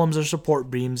central columns or support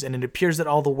beams, and it appears that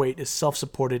all the weight is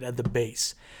self-supported at the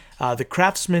base. The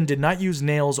craftsman did not use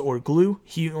nails or glue.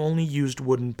 He only used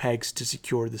wooden pegs to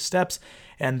secure the steps,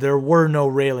 and there were no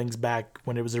railings back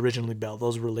when it was originally built.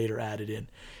 Those were later added in,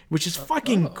 which is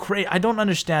fucking crazy. I don't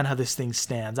understand how this thing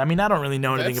stands. I mean, I don't really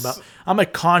know anything about. I'm a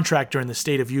contractor in the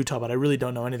state of Utah, but I really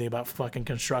don't know anything about fucking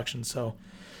construction. So,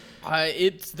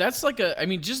 that's like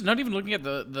just not even looking at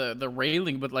the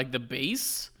railing, but like the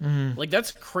base, like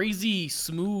that's crazy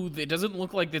smooth. It doesn't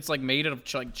look like it's like made out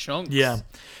of like chunks. Yeah.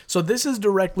 So this is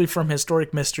directly from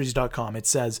historicmysteries.com. It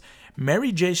says,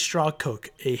 Mary J. Straw Cook,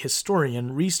 a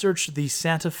historian, researched the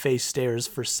Santa Fe stairs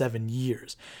for 7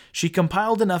 years. She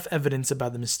compiled enough evidence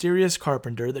about the mysterious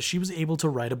carpenter that she was able to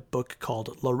write a book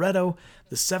called Loretto,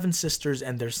 the Seven Sisters,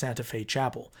 and their Santa Fe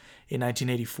Chapel in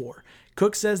 1984.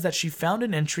 Cook says that she found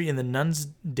an entry in the Nun's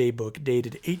Daybook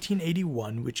dated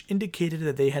 1881, which indicated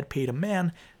that they had paid a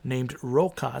man named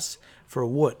Rojas for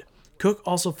wood. Cook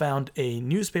also found a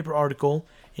newspaper article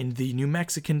in the New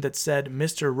Mexican that said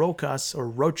Mr.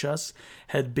 Rochas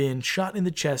had been shot in the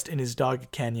chest in his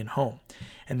Dog Canyon home,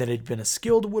 and that it had been a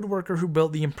skilled woodworker who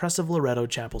built the impressive Loretto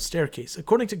Chapel staircase.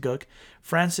 According to Cook,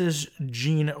 Francis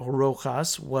Jean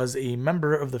Rojas was a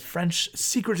member of the French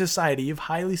secret society of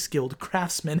highly skilled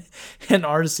craftsmen and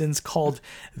artisans called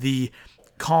the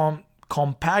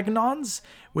Compagnons,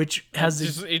 which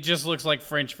has it just looks like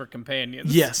French for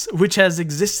companions. Yes, which has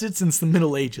existed since the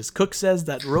Middle Ages. Cook says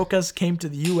that Rojas came to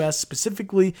the U.S.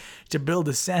 specifically to build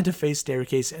a Santa Fe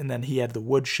staircase, and then he had the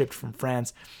wood shipped from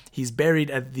France. He's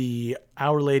buried at the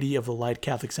Our Lady of the Light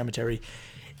Catholic Cemetery.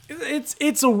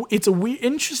 It's a weird,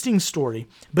 interesting story,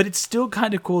 but it's still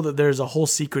kind of cool that there's a whole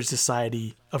secret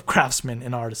society of craftsmen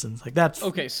and artisans. Like that's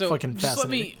okay. So fucking just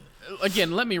fascinating.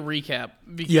 let me recap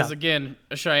because again,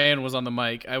 Cheyenne was on the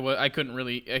mic. I couldn't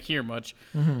really hear much.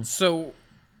 Mm-hmm. So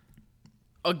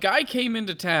a guy came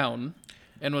into town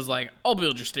and was like, "I'll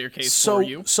build your staircase for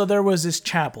you." So there was this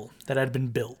chapel that had been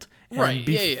built, right?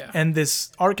 Yeah. And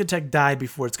this architect died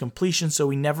before its completion, so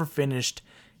he never finished.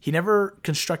 He never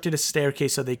constructed a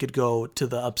staircase so they could go to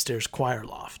the upstairs choir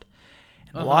loft.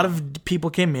 And a lot of people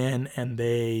came in, and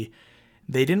they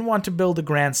didn't want to build a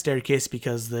grand staircase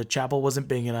because the chapel wasn't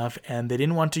big enough, and they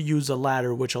didn't want to use a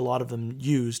ladder, which a lot of them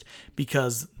used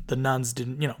because the nuns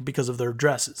didn't, because of their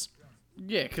dresses.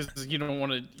 Yeah, because you don't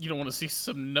want to see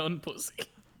some nun pussy.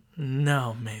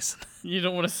 No, Mason. You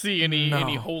don't want to see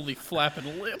any holy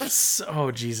flapping lips. Oh,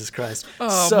 Jesus Christ.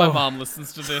 Oh, my mom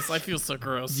listens to this. I feel so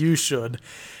gross. You should.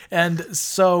 And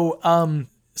so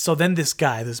then this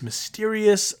guy, this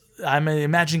mysterious, I'm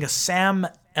imagining a Sam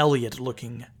Elliott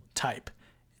looking type,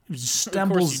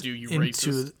 stumbles do, you into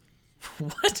racist.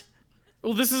 what?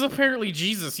 Well, this is apparently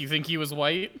Jesus. You think he was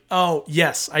white? Oh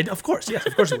yes, of course he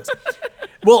was.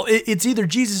 Well, it's either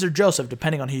Jesus or Joseph,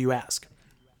 depending on who you ask.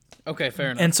 Okay,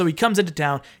 fair enough. And so he comes into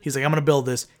town. He's like, I'm going to build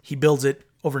this. He builds it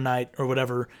overnight or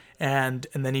whatever, and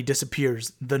then he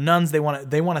disappears. The nuns, they want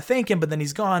to thank him, but then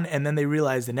he's gone. And then they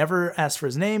realize they never asked for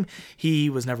his name. He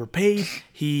was never paid.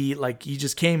 He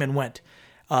just came and went.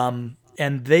 And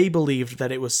they believed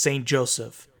that it was Saint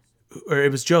Joseph, or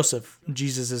it was Joseph,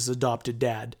 Jesus' adopted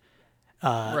dad,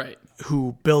 right,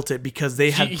 who built it because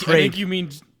they had I prayed. think you mean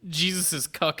Jesus'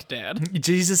 cuck dad.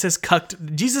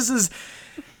 Jesus'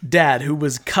 dad, who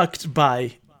was cucked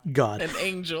by God. An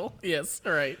angel. Yes,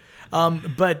 all right.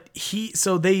 But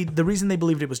the reason they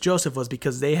believed it was Joseph was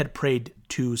because they had prayed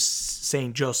to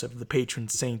Saint Joseph, the patron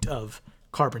saint of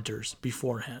carpenters,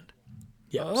 beforehand.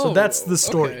 Yeah, so that's the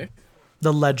story. Okay.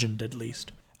 The legend, at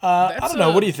least. I don't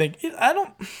know. What do you think?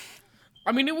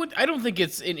 I mean, I don't think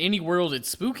it's in any world it's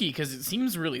spooky because it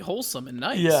seems really wholesome and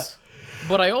nice. Yeah.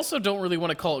 But I also don't really want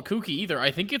to call it kooky either.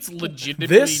 I think it's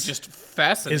legitimately just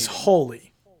fascinating. Is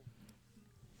holy.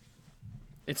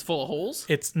 It's full of holes?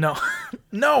 It's no.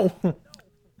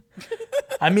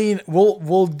 I mean,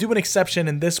 we'll do an exception,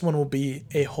 and this one will be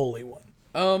a holy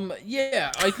one.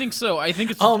 Yeah, I think so. I think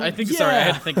it's. Yeah. Sorry, I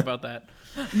had to think about that.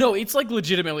 No, it's like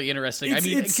legitimately interesting. I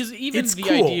mean, because even the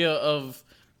cool. idea of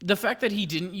the fact that he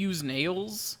didn't use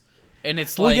nails, and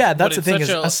it's Well, like, yeah, that's the but thing. it's Is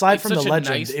such a- aside it's from the such a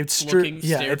legend, nice it's looking it's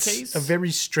staircase. a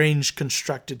very strange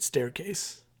constructed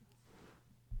staircase.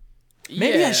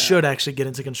 Maybe I should actually get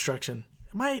into construction.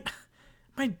 Am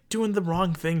I doing the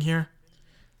wrong thing here?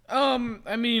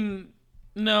 I mean,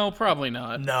 no, probably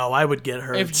not. No, I would get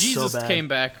hurt. If Jesus so bad. came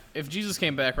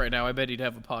back right now, I bet he'd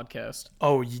have a podcast.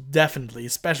 Oh, definitely,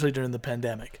 especially during the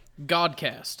pandemic.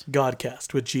 Godcast.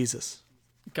 Godcast with Jesus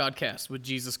Godcast with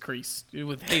Jesus Christ,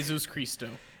 with Jesus Cristo.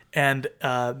 and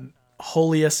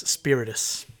Holius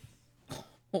Spiritus.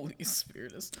 Holy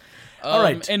Spiritus. All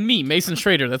right. And me, Mason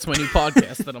Schrader. That's my new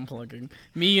podcast that I'm plugging.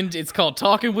 It's called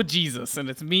Talking with Jesus, and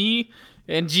it's me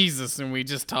and Jesus, and we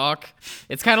just talk.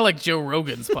 It's kind of like Joe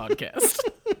Rogan's podcast.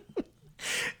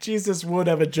 Jesus would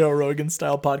have a Joe Rogan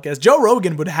style podcast. Joe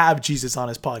Rogan would have Jesus on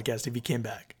his podcast if he came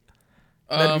back.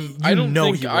 I don't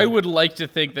think I would like to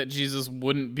think that Jesus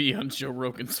wouldn't be on Joe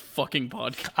Rogan's fucking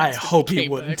podcast. I hope he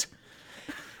came wouldn't. back.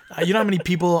 You know how many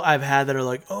people I've had that are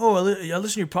like, "Oh, I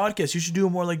listen to your podcast. You should do it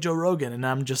more like Joe Rogan," and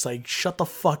I'm just like, "Shut the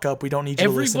fuck up. We don't need you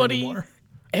to listen anymore."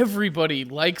 Everybody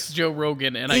likes Joe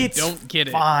Rogan, and I don't get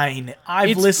it. Fine.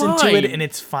 I've listened to it, and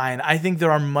it's fine. I think there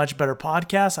are much better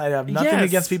podcasts. I have nothing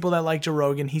against people that like Joe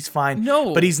Rogan. He's fine.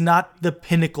 No. But he's not the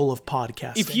pinnacle of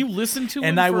podcasting. If you listen to him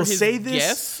And I for will his say this,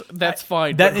 guests, that's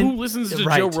fine. that- But who listens to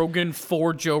right. Joe Rogan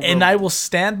for Joe Rogan? And I will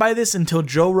stand by this until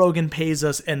Joe Rogan pays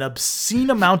us an obscene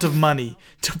amount of money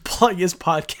to plug his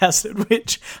podcast, at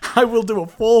which I will do a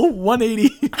full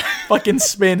 180 fucking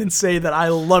spin and say that I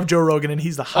love Joe Rogan and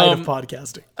he's the height of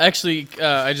podcasting. Actually,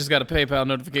 I just got a PayPal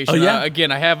notification. Oh, yeah?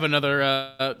 Again, I have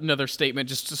another statement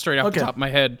just straight off the top of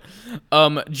my head.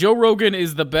 Joe Rogan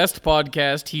is the best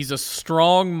podcast. He's a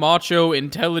strong, macho,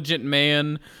 intelligent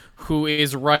man who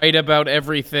is right about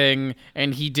everything,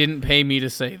 and he didn't pay me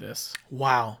to say this.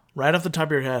 Wow. Right off the top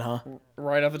of your head, huh?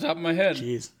 Right off the top of my head.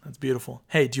 Jeez, that's beautiful.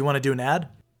 Hey, do you want to do an ad?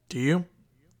 Do you?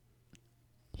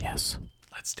 Yes.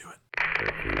 Let's do it.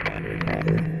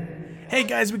 Hey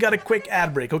guys, we got a quick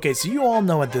ad break. Okay, so you all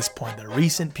know at this point that a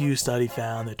recent Pew study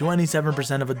found that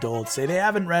 27% of adults say they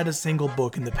haven't read a single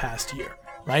book in the past year,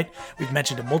 right? We've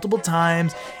mentioned it multiple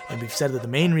times, and we've said that the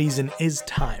main reason is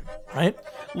time, right?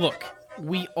 Look,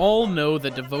 we all know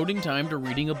that devoting time to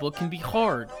reading a book can be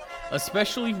hard,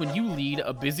 especially when you lead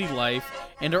a busy life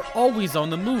and are always on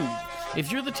the move. If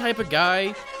you're the type of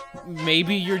guy,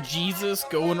 maybe you're Jesus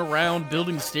going around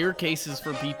building staircases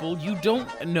for people, you don't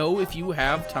know if you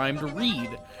have time to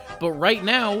read. But right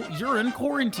now, you're in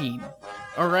quarantine.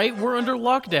 All right, we're under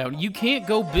lockdown. You can't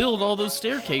go build all those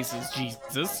staircases,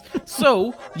 Jesus.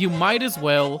 So, you might as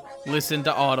well listen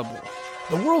to Audible.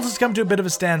 The world has come to a bit of a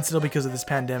standstill because of this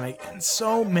pandemic, and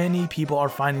so many people are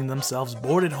finding themselves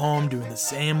bored at home doing the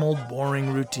same old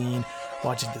boring routine,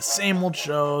 watching the same old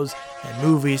shows and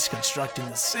movies, constructing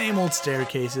the same old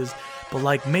staircases. But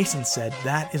like Mason said,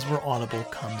 that is where Audible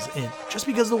comes in. Just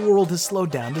because the world has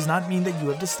slowed down does not mean that you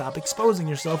have to stop exposing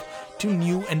yourself to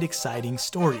new and exciting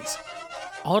stories.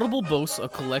 Audible boasts a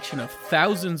collection of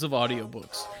thousands of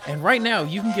audiobooks, and right now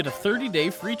you can get a 30-day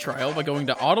free trial by going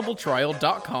to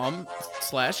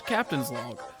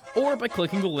audibletrial.com/captainslog, or by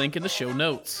clicking the link in the show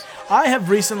notes. I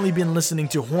have recently been listening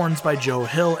to Horns by Joe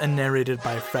Hill and narrated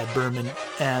by Fred Berman,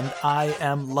 and I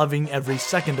am loving every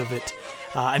second of it.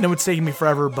 I know it's taking me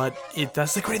forever, but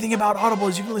that's the great thing about Audible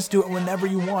is you can listen to it whenever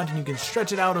you want, and you can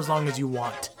stretch it out as long as you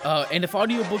want. And if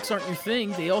audiobooks aren't your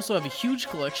thing, they also have a huge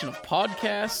collection of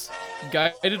podcasts,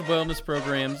 guided wellness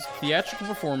programs, theatrical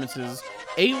performances,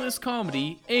 A-list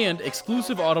comedy, and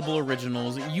exclusive Audible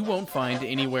originals you won't find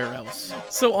anywhere else.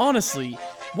 So honestly,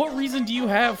 what reason do you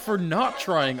have for not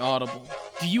trying Audible?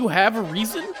 Do you have a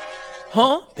reason?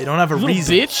 Huh? They don't have a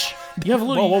reason. Bitch? You have a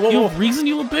little Whoa. You have a reason,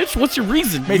 you little bitch? What's your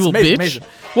reason, Mason, you little bitch? Mason.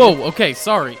 Whoa, okay,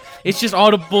 sorry. It's just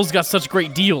Audible's got such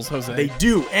great deals, Jose. They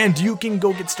do, and you can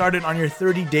go get started on your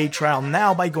 30-day trial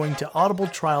now by going to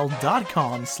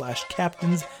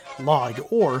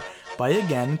audibletrial.com/captainslog or by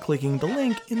again clicking the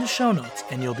link in the show notes,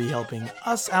 and you'll be helping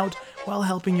us out while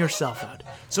helping yourself out.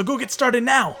 So go get started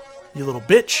now, you little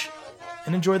bitch,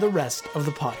 and enjoy the rest of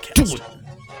the podcast.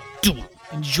 Do it.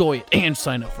 Enjoy it and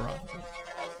sign up for Audible.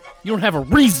 You don't have a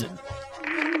reason.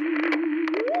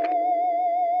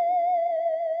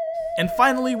 And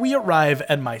finally, we arrive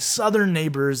at my southern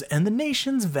neighbors and the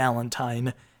nation's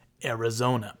Valentine,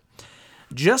 Arizona.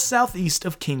 Just southeast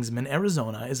of Kingsman,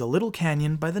 Arizona, is a little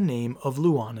canyon by the name of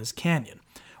Luana's Canyon,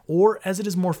 or as it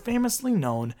is more famously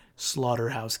known,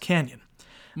 Slaughterhouse Canyon.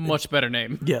 Much better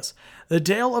name. Yes, the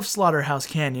tale of Slaughterhouse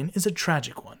Canyon is a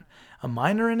tragic one. A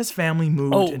miner and his family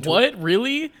moved into... Oh, what?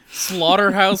 Really?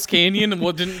 Slaughterhouse Canyon? And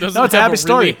what doesn't No, it's a have happy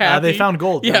story. Really happy... They found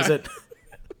gold. Yeah. That was it.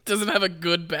 Doesn't have a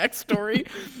good backstory?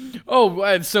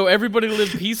 So everybody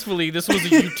lived peacefully. This was a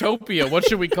utopia. What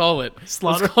should we call it? It's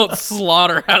called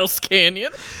Slaughterhouse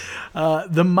Canyon.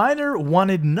 The miner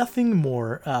wanted nothing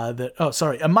more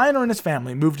a miner and his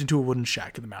family moved into a wooden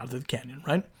shack at the mouth of the canyon,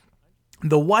 right?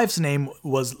 The wife's name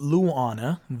was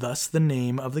Luana, thus the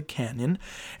name of the canyon,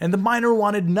 and the miner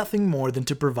wanted nothing more than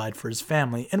to provide for his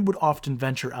family and would often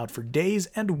venture out for days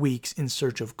and weeks in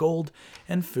search of gold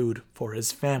and food for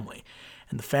his family.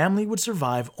 And the family would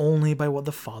survive only by what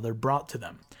the father brought to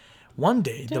them. One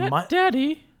day,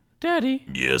 Daddy.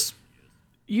 Yes?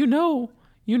 You know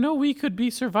we could be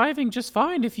surviving just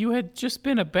fine if you had just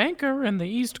been a banker in the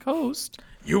East Coast.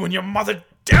 You and your mother,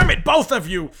 damn it, both of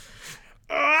you!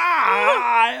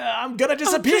 I'm gonna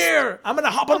disappear. I'm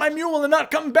gonna hop on my mule and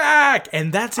not come back.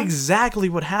 And that's exactly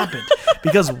what happened.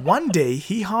 Because one day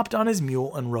he hopped on his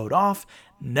mule and rode off,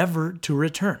 never to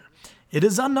return. It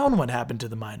is unknown what happened to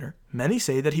the miner. Many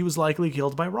say that he was likely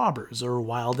killed by robbers or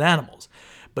wild animals.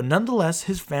 But nonetheless,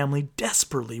 his family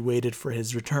desperately waited for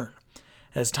his return.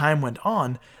 As time went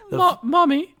on,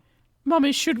 Mommy,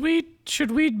 should we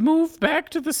move back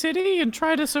to the city and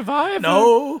try to survive?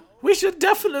 No, we should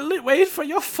definitely wait for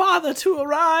your father to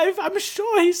arrive. I'm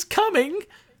sure he's coming.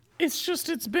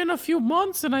 It's been a few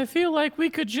months and I feel like we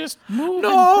could just move.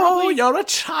 No, you're a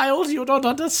child. You don't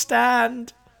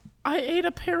understand. I ate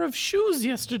a pair of shoes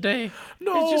yesterday.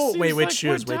 No, wait, which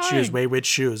shoes? Which shoes? Wait.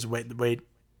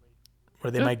 Were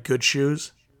they my good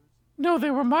shoes? No, they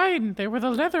were mine. They were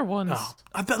the leather ones. Oh,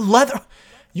 the leather.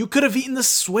 You could have eaten the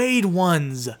suede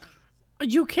ones.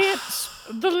 You can't.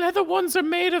 The leather ones are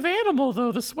made of animal,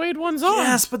 though. The suede ones aren't.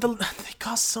 Yes, but they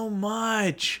cost so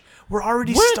much. We're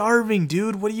already starving,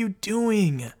 dude. What are you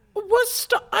doing?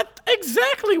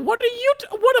 Exactly. What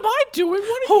am I doing?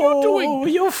 What are you doing? Oh,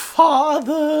 your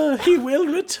father. He will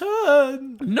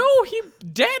return. No,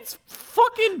 Dad's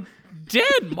fucking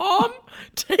dead, Mom.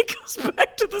 Take us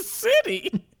back to the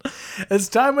city. As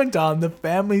time went on, the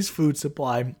family's food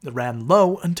supply ran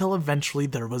low until eventually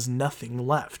there was nothing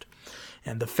left,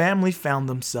 and the family found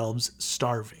themselves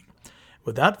starving.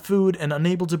 Without food and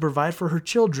unable to provide for her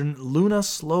children, Luna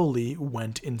slowly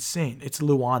went insane. It's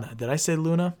Luana. Did I say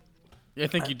Luna? I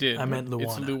think you did. I meant Luana.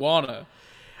 It's Luana.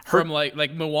 From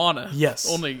like Moana. Yes.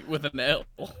 Only with an L.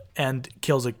 And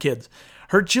kills her kids.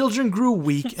 Her children grew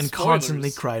weak and constantly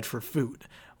cried for food.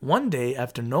 One day,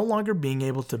 after no longer being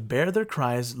able to bear their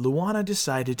cries, Luana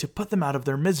decided to put them out of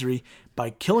their misery by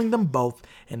killing them both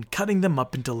and cutting them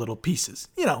up into little pieces.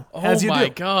 You know, as you do. Oh my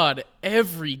God,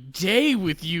 every day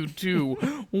with you two.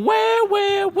 Where?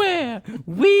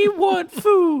 We want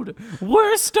food.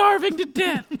 We're starving to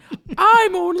death.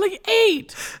 I'm only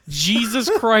 8. Jesus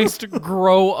Christ,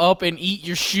 grow up and eat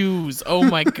your shoes. Oh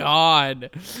my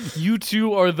God. You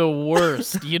two are the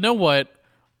worst. You know what?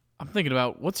 I'm thinking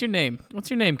about, what's your name?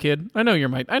 What's your name, kid? I know you're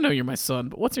my son,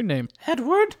 but what's your name?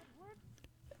 Edward?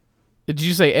 Did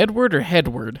you say Edward or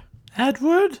Hedward?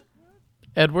 Edward?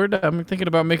 Edward, I'm thinking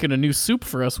about making a new soup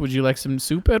for us. Would you like some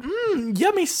soup, Edward?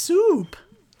 Yummy soup.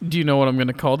 Do you know what I'm going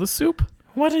to call the soup?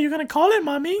 What are you going to call it,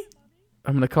 Mommy?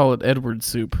 I'm going to call it Edward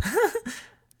soup.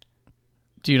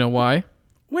 Do you know why?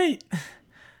 Wait.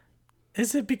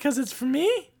 Is it because it's for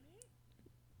me?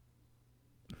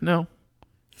 No.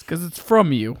 It's because it's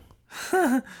from you.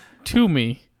 To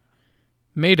me.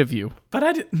 Made of you. But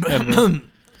I didn't.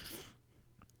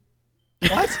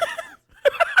 What?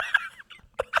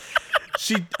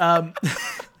 She,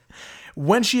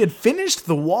 when she had finished,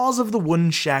 the walls of the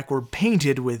wooden shack were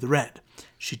painted with red.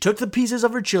 She took the pieces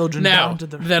of her children Now down to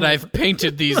the... that I've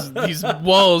painted these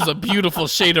walls a beautiful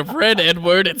shade of red,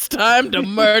 Edward, it's time to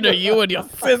murder you and your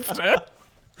sister.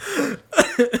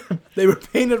 They were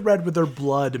painted red with her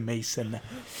blood, Mason.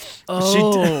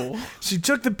 Oh. She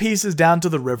took the pieces down to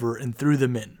the river and threw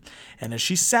them in. And as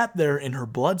she sat there in her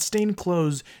blood-stained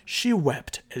clothes, she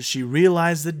wept as she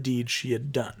realized the deed she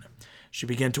had done. She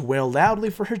began to wail loudly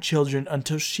for her children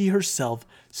until she herself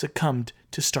succumbed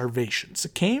to starvation.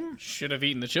 Succumb? Should have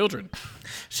eaten the children.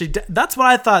 That's what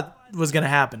I thought was going to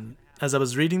happen. As I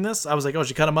was reading this, I was like, oh,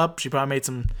 she cut them up. She probably made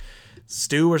some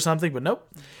stew or something, but nope.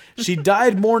 She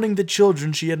died mourning the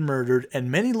children she had murdered, and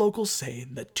many locals say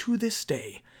that to this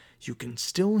day, you can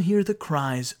still hear the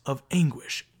cries of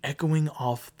anguish echoing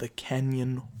off the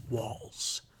canyon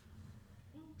walls.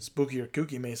 Spooky or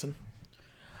kooky, Mason?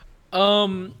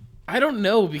 I don't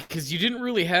know, because you didn't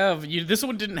really have... this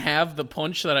one didn't have the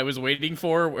punch that I was waiting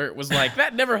for, where it was like,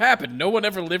 that never happened. No one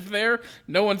ever lived there.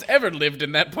 No one's ever lived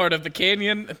in that part of the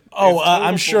canyon. Oh,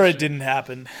 I'm sure it didn't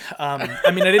happen.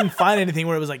 I mean, I didn't find anything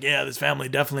where it was like, yeah, this family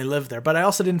definitely lived there. But I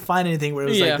also didn't find anything where it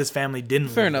was like, this family didn't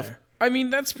live there. Fair enough. I mean,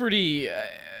 that's pretty...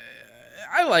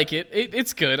 I like it.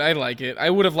 It's good. I like it. I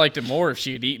would have liked it more if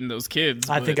she had eaten those kids.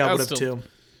 I think I would have too.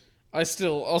 I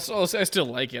still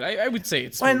like it. I would say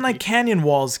it's spooky. And like canyon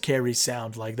walls carry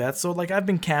sound like that. So like I've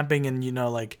been camping and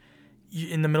like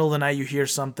in the middle of the night you hear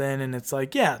something and it's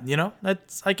like, yeah,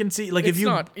 that's I can see like it's if you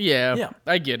not, yeah,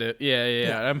 I get it.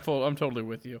 Yeah. I'm totally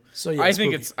with you. So yeah, I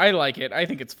think I like it. I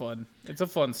think it's fun. It's a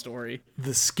fun story.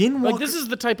 The Skinwalker, like this is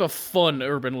the type of fun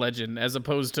urban legend as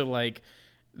opposed to like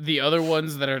the other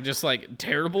ones that are just like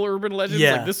terrible urban legends.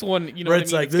 Yeah. Like this one, where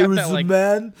it's like there was a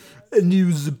man and he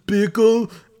was a pickle.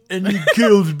 And he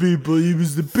killed people. He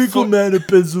was the pickle man of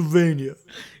Pennsylvania.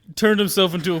 Turned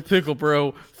himself into a pickle,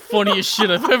 bro. Funniest shit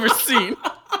I've ever seen.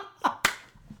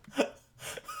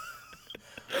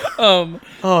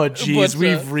 Oh, geez.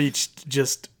 We've reached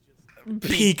just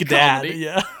peak dad.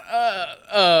 Yeah.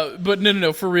 But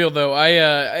no, for real though.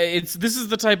 This is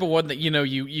the type of one that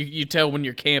you tell when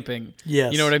you're camping.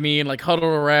 Yes. You know what I mean? Like huddle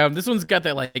around. This one's got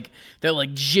that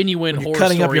genuine horror story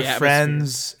cutting up your atmosphere.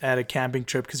 friends at a camping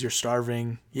trip because you're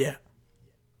starving. Yeah.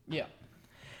 Yeah.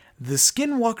 The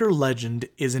Skinwalker legend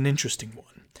is an interesting one.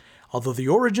 Although the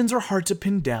origins are hard to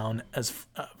pin down, as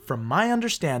from my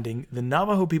understanding, the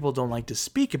Navajo people don't like to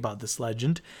speak about this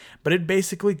legend, but it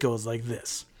basically goes like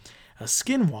this. A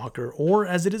skinwalker, or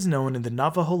as it is known in the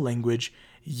Navajo language,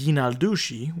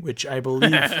 Yinaldushi, which I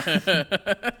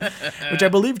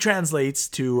believe translates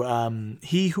to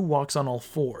he who walks on all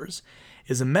fours,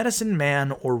 is a medicine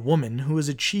man or woman who has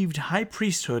achieved high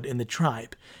priesthood in the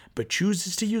tribe, but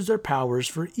chooses to use their powers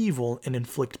for evil and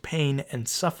inflict pain and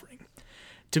suffering.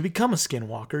 To become a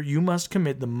skinwalker, you must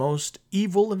commit the most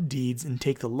evil of deeds and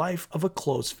take the life of a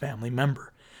close family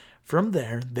member. From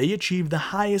there, they achieve the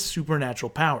highest supernatural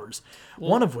powers,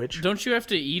 one of which... Don't you have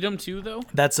to eat them too, though?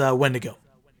 That's Wendigo.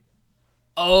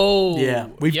 Oh. Yeah,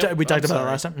 we talked about it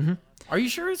last time. Mm-hmm. Are you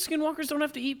sure skinwalkers don't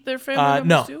have to eat their family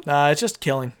members too? No, it's just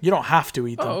killing. You don't have to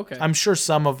eat them. Oh, okay. I'm sure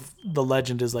some of the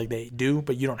legend is like they do,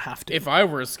 but you don't have to. If I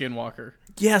were a skinwalker...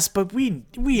 Yes, but we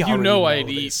already know I'd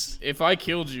this. eat. If I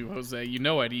killed you, Jose,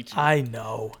 I'd eat you. I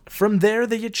know. From there,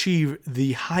 they achieve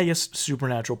the highest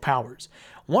supernatural powers,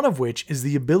 one of which is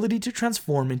the ability to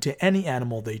transform into any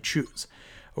animal they choose.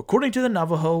 According to the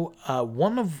Navajo,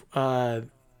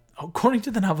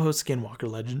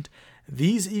 skinwalker legend,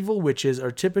 these evil witches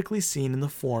are typically seen in the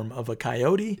form of a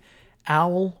coyote,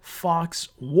 owl, fox,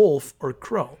 wolf, or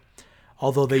crow.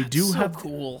 Although they do have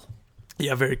cool.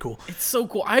 Yeah, very cool. It's so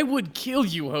cool. I would kill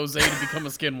you, Jose, to become a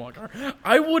skinwalker.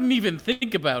 I wouldn't even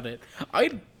think about it.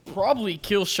 I'd probably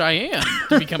kill Cheyenne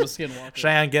to become a skinwalker.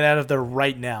 Cheyenne, get out of there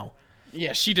right now.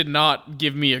 Yeah, she did not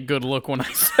give me a good look when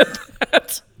I said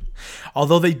that.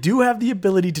 Although they do have the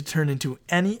ability to turn into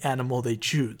any animal they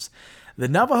choose, the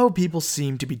Navajo people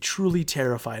seem to be truly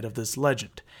terrified of this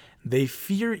legend. They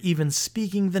fear even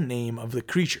speaking the name of the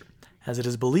creature, as it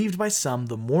is believed by some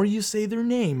the more you say their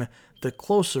name, the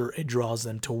closer it draws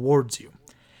them towards you.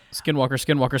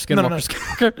 Skinwalker.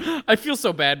 No. I feel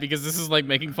so bad because this is like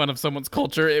making fun of someone's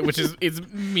culture, which is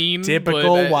mean.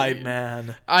 Typical white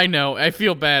man. I know. I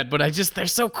feel bad, but they're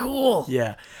so cool.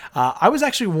 Yeah. I was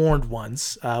actually warned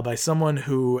once by someone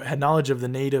who had knowledge of the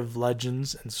native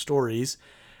legends and stories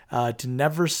to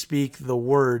never speak the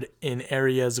word in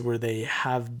areas where they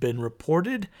have been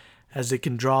reported, as it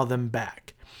can draw them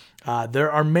back.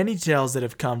 There are many tales that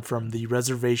have come from the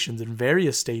reservations in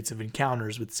various states of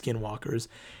encounters with skinwalkers,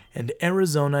 and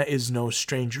Arizona is no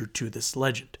stranger to this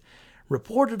legend.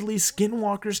 Reportedly,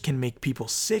 skinwalkers can make people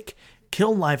sick,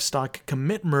 kill livestock,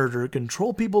 commit murder,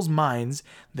 control people's minds,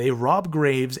 they rob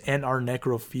graves, and are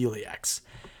necrophiliacs.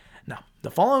 Now,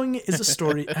 the following is a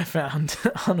story I found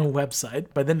on a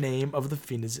website by the name of the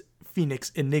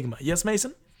Phoenix Enigma. Yes,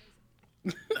 Mason?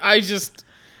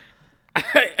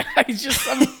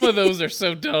 Some of those are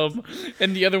so dumb,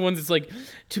 and the other ones, it's like,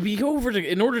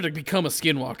 in order to become a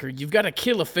skinwalker, you've got to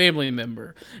kill a family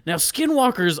member. Now,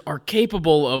 skinwalkers are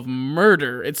capable of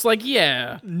murder. It's like,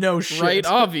 yeah, no shit, right?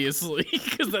 Obviously,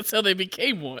 because that's how they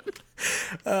became one.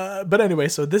 But anyway,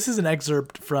 so this is an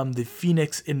excerpt from the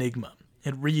Phoenix Enigma.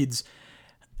 It reads,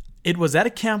 "It was at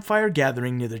a campfire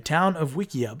gathering near the town of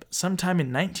Wickiup sometime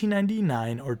in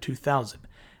 1999 or 2000.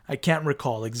 I can't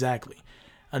recall exactly.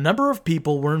 A number of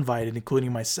people were invited,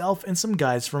 including myself and some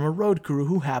guys from a road crew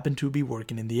who happened to be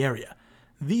working in the area.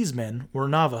 These men were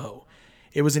Navajo.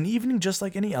 It was an evening just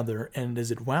like any other, and as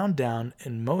it wound down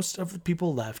and most of the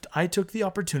people left, I took the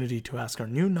opportunity to ask our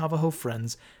new Navajo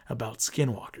friends about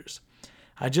skinwalkers.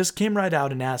 I just came right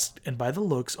out and asked, and by the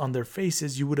looks on their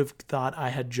faces, you would have thought I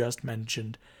had just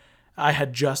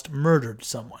murdered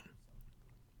someone.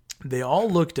 They all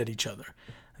looked at each other,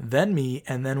 then me,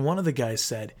 and then one of the guys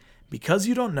said, 'Because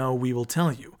you don't know, we will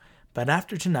tell you. But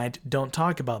after tonight, don't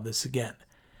talk about this again.'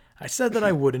 I said that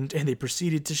I wouldn't, and they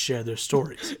proceeded to share their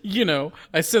stories.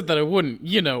 I said that I wouldn't,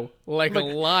 like a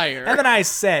liar. And then I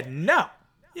said, no,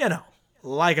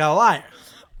 like a liar.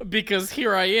 Because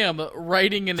here I am,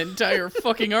 writing an entire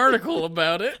fucking article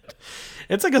about it.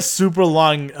 It's like a super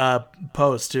long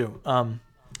post, too.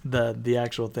 The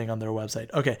actual thing on their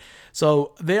website. Okay,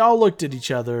 so they all looked at each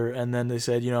other, and then they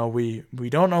said, we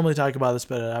don't normally talk about this,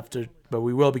 but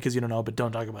we will because you don't know, but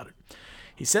don't talk about it.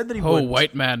 He said that he would. Oh,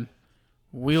 white man,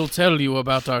 we'll tell you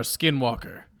about our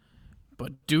skinwalker,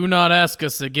 but do not ask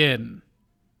us again,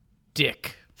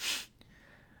 Dick."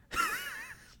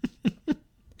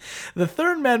 The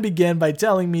third man began by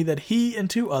telling me that he and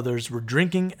two others were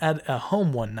drinking at a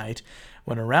home one night,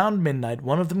 when around midnight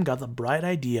one of them got the bright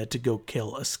idea to go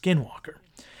kill a skinwalker.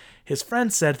 His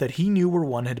friend said that he knew where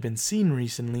one had been seen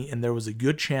recently and there was a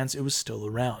good chance it was still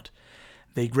around.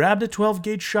 They grabbed a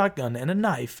 12-gauge shotgun and a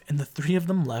knife, and the three of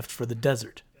them left for the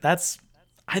desert. I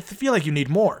feel like you need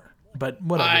more, but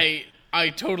whatever. I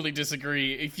totally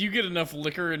disagree. If you get enough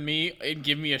liquor in me and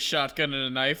give me a shotgun and a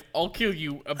knife, I'll kill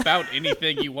you about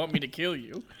anything you want me to kill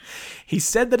you. He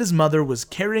said that his mother was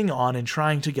carrying on and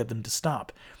trying to get them to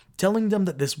stop, telling them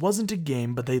that this wasn't a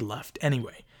game, but they left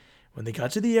anyway. When they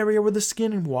got to the area where the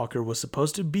skinwalker was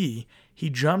supposed to be, he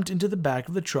jumped into the back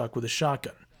of the truck with a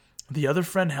shotgun. The other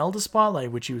friend held a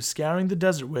spotlight which he was scouring the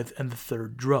desert with, and the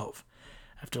third drove.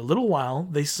 After a little while,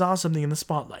 they saw something in the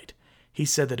spotlight. He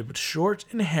said that it was short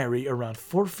and hairy, around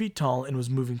 4 feet tall, and was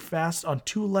moving fast on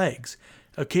 2 legs,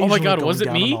 occasionally going was it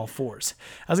down me? on all fours.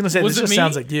 I was going to say, Was this it just me?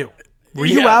 sounds like you. Were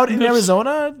you out in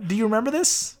Arizona? Do you remember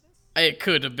this? It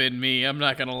could have been me, I'm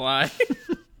not gonna lie.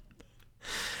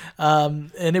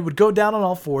 And it would go down on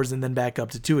all fours and then back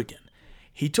up to 2 again.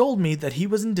 He told me that he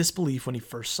was in disbelief when he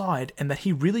first saw it, and that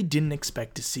he really didn't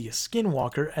expect to see a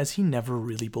skinwalker, as he never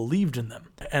really believed in them,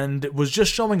 and was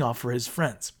just showing off for his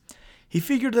friends. He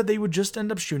figured that they would just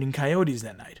end up shooting coyotes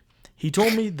that night. He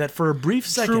told me that for a brief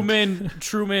second...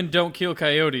 True men don't kill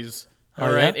coyotes.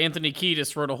 All right, Anthony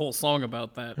Kiedis wrote a whole song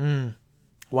about that.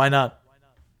 Why not?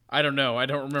 I don't know. I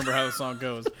don't remember how the song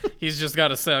goes. He's just got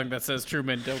a song that says true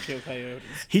men don't kill coyotes.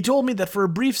 He told me that for a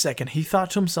brief second he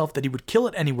thought to himself that he would kill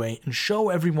it anyway and show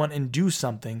everyone and do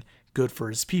something good for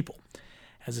his people.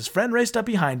 As his friend raced up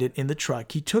behind it in the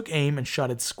truck, he took aim and shot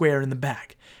it square in the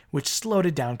back, which slowed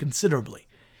it down considerably.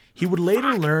 He would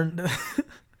later learn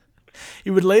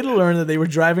that they were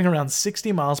driving around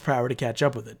 60 miles per hour to catch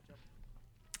up with it.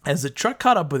 As the truck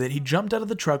caught up with it, he jumped out of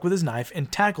the truck with his knife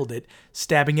and tackled it,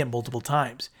 stabbing it multiple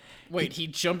times. Wait, he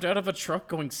jumped out of a truck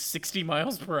going 60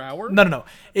 miles per hour? No.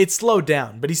 It slowed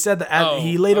down, but he said that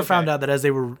he later found out that as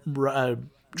they were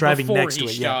driving next to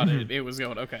it, it was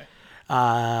going okay.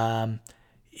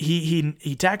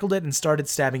 He tackled it and started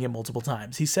stabbing it multiple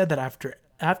times. He said that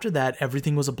after that,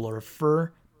 everything was a blur of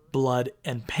fur, blood,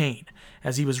 and pain.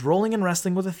 As he was rolling and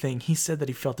wrestling with the thing, he said that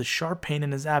he felt a sharp pain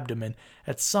in his abdomen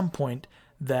at some point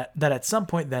that at some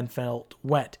point then felt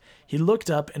wet. He looked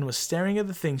up and was staring at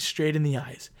the thing straight in the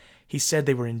eyes. He said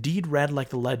they were indeed red like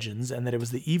the legends, and that it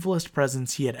was the evilest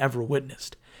presence he had ever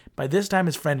witnessed. By this time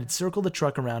his friend had circled the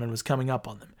truck around and was coming up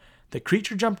on them. The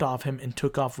creature jumped off him and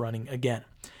took off running again.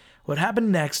 What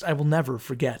happened next I will never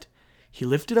forget. He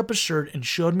lifted up his shirt and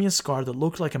showed me a scar that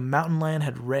looked like a mountain lion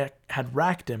had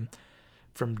racked him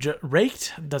from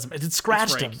raked? It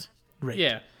scratched him. Raked.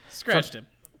 Yeah, scratched him.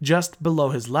 Just below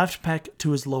his left pec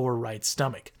to his lower right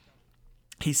stomach.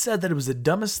 He said that it was the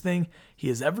dumbest thing he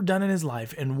has ever done in his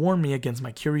life and warned me against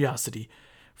my curiosity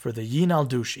for the Yin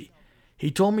Al-Dushi. He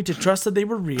told me to trust that they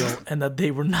were real and that they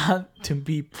were not to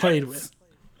be played with.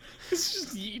 It's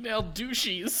just Yin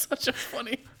Al-Dushi is such a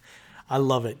funny... I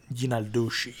love it. Yin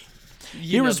Al-Dushi.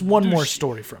 Here is one more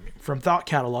story from Thought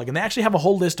Catalog, and they actually have a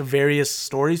whole list of various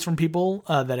stories from people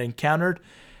that encountered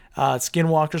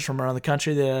skinwalkers from around the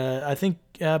country that I think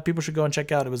people should go and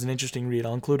check out. It was an interesting read.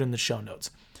 I'll include it in the show notes.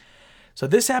 So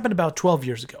this happened about 12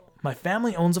 years ago. My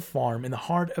family owns a farm in the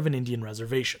heart of an Indian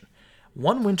reservation.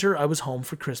 One winter, I was home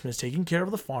for Christmas taking care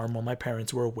of the farm while my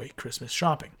parents were away Christmas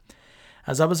shopping.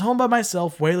 As I was home by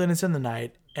myself, wailing into the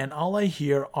night, and all I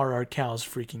hear are our cows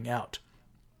freaking out.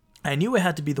 I knew it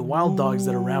had to be the wild dogs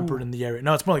that are rampant in the area.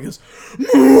 No, it's more like this.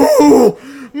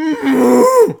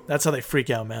 That's how they freak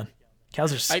out, man.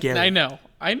 Cows are scary. I know.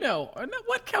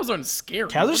 What? Cows aren't scary.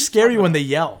 Cows are scary when they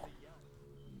yell.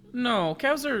 No,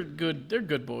 cows are good. They're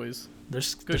good boys. They're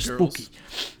spooky.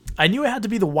 I knew it had to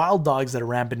be the wild dogs that are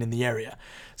rampant in the area.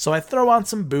 So I throw on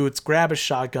some boots, grab a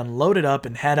shotgun, load it up,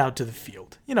 and head out to the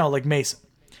field. You know, like Mason.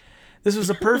 This was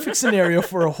a perfect scenario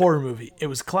for a horror movie. It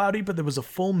was cloudy, but there was a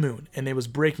full moon, and it was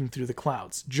breaking through the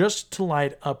clouds, just to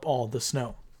light up all the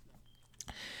snow.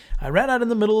 I ran out in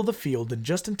the middle of the field, and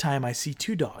just in time I see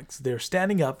two dogs. They're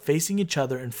standing up, facing each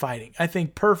other, and fighting. I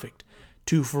think perfect.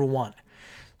 2 for 1.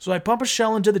 So I pump a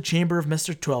shell into the chamber of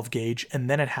Mr. 12 Gauge, and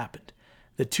then it happened.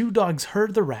 The two dogs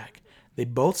heard the rack. They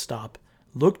both stopped,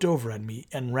 looked over at me,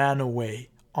 and ran away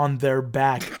on their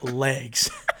back legs.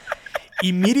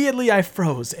 Immediately I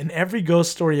froze, and every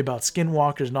ghost story about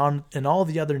skinwalkers and all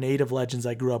the other native legends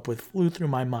I grew up with flew through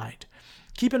my mind.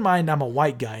 Keep in mind I'm a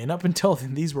white guy, and up until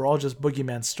then these were all just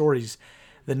boogeyman stories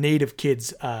the native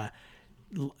kids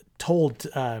told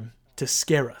to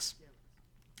scare us.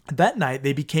 That night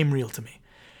they became real to me.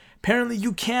 Apparently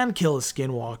you can kill a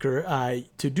skinwalker.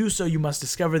 To do so you must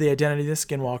discover the identity of the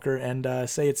skinwalker and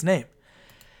say its name.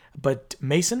 But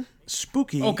Mason,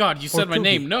 spooky. Oh God, you said my kooky.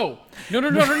 name. No.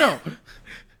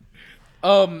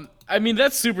 I mean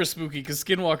that's super spooky because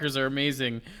skinwalkers are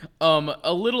amazing.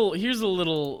 Here's a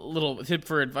little tip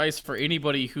for advice for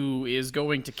anybody who is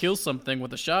going to kill something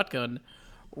with a shotgun.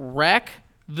 Rack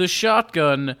the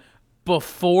shotgun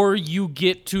before you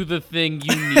get to the thing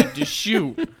you need to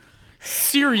shoot.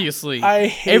 Seriously. I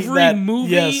hate every that.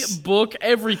 movie, Yes. book,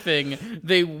 everything.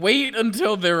 They wait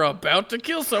until they're about to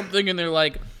kill something and they're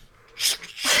like,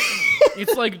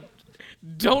 it's like,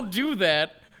 don't do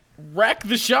that. Rack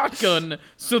the shotgun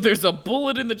so there's a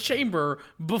bullet in the chamber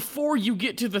before you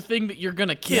get to the thing that you're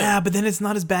gonna kill. Yeah, but then it's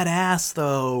not as badass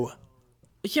though.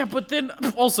 Yeah, but then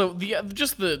also the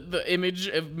image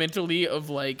of mentally of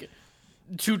like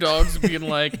two dogs being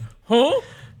like, huh?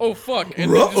 Oh fuck!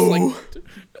 And then just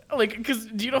like, because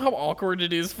do you know how awkward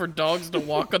it is for dogs to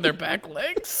walk on their back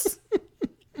legs?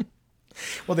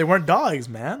 Well, they weren't dogs,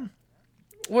 man.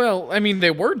 Well, I mean,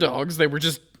 they were dogs. They were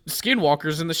just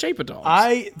skinwalkers in the shape of dogs.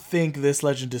 I think this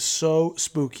legend is so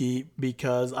spooky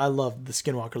because I love the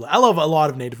Skinwalker. I love a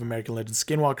lot of Native American legends.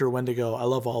 Skinwalker, Wendigo, I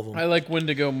love all of them. I like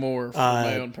Wendigo more for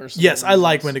my own personal Yes, I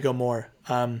like reasons. Wendigo more.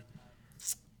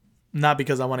 Not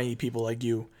because I want to eat people like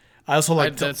you. I also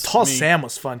like that's Tall me. Sam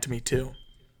was fun to me too.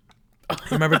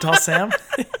 Remember Tall Sam?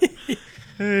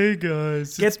 Hey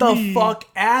guys, Get the fuck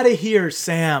out of here,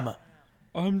 Sam.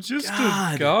 I'm just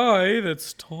God. a guy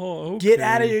that's tall. Okay. Get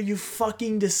out of here, you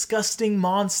fucking disgusting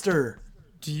monster.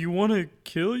 Do you want to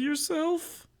kill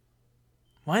yourself?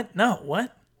 What? No,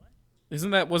 what?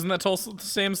 Wasn't that Tall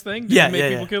Sam's thing? Did Yeah, he make yeah,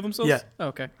 people yeah. kill themselves? Yeah.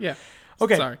 Okay, yeah.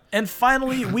 Okay, Sorry. and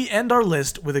finally, we end our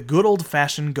list with a good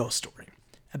old-fashioned ghost story.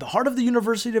 At the heart of the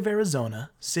University of Arizona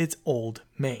sits Old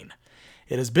Main.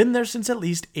 It has been there since at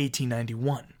least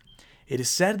 1891. It is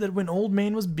said that when Old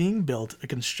Main was being built, a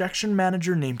construction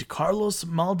manager named Carlos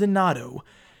Maldonado,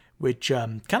 which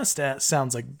kind of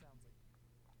sounds like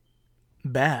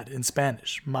bad in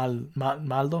Spanish.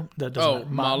 Maldo? That doesn't matter.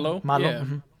 Malo? Malo? Yeah.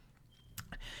 Mhm.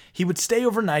 He would stay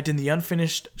overnight in the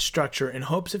unfinished structure in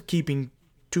hopes of keeping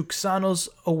Tucsonos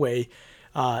away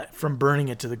from burning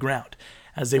it to the ground,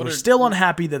 as they were still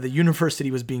unhappy that the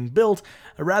university was being built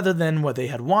rather than what they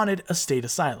had wanted, a state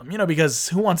asylum. You know, because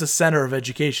who wants a center of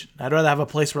education? I'd rather have a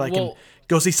place where I can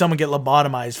go see someone get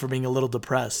lobotomized for being a little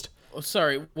depressed. Oh,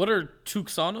 sorry, what are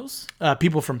Tucsonos?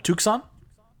 People from Tucson?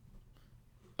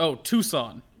 Oh,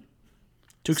 Tucson.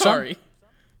 Tucson? Sorry.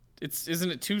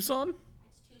 Isn't it Tucson?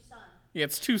 It's Tucson. Yeah,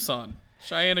 it's Tucson.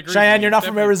 Cheyenne agrees. Cheyenne, with me. you're not It's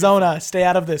from definitely Arizona. Stay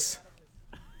out of this.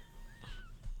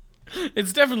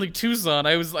 It's definitely Tucson.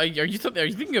 I was like, are you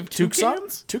thinking of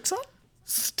toucans? Tucson?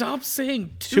 Stop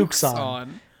saying Tucson.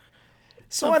 Tucson.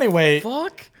 So anyway,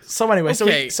 Fuck.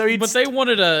 okay. But they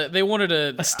wanted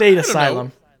a state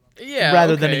asylum Yeah,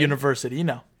 rather than a okay. university. You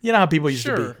know how people used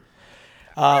to Sure. be.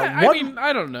 I mean,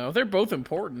 I don't know. They're both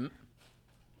important.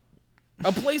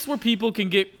 A place where people can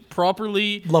get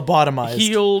properly Lobotomized.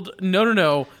 healed. No.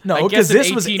 No, I because guess in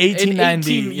this was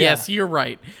 1890. Yeah. Yes, you're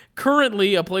right.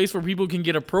 Currently, a place where people can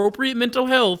get appropriate mental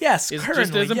health Yes, is currently,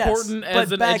 just as yes. important But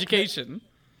as an back education.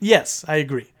 Yes, I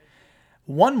agree.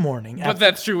 One morning, But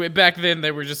that's true. Back then,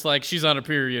 they were just like, she's on a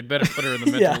period. Better put her in the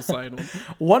mental Yeah. asylum.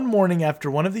 One morning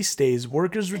after one of these stays,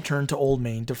 workers returned to Old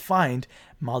Main to find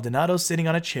Maldonado sitting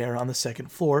on a chair on the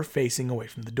second floor facing away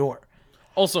from the door.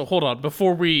 Also, hold on.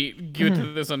 Before we get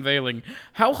to this unveiling,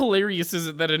 how hilarious is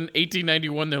it that in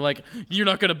 1891 they're like, you're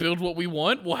not going to build what we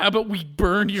want? Well, how about we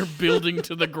burn your building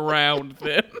to the ground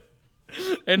then?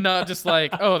 And not just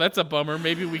like, oh, that's a bummer.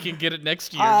 Maybe we can get it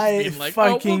next year. Just I being like,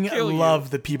 fucking we'll kill you. love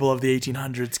the people of the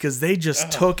 1800s because they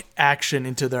just took action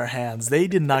into their hands. They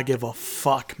did not give a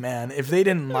fuck, man. If they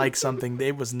didn't like something,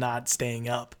 they was not staying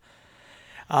up.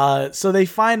 So they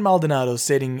find Maldonado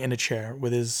sitting in a chair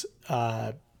with his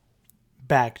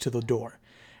back to the door.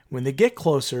 When they get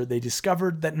closer, they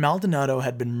discovered that Maldonado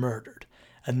had been murdered,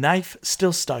 a knife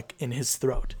still stuck in his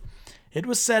throat. It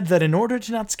was said that in order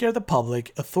to not scare the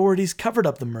public, authorities covered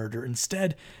up the murder,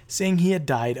 instead saying he had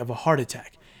died of a heart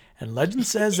attack. And legend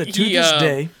says that to this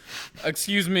day...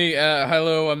 Excuse me,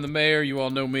 hello, I'm the mayor. You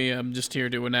all know me. I'm just here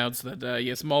to announce that,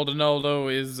 yes, Maldonado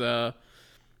is,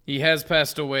 he has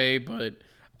passed away, but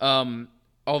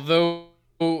although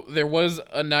there was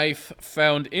a knife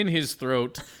found in his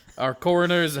throat, our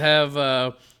coroners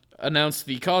have announced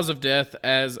the cause of death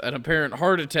as an apparent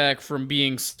heart attack from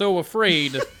being so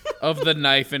afraid of the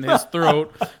knife in his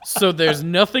throat. So there's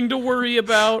nothing to worry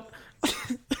about.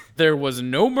 There was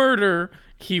no murder.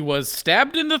 He was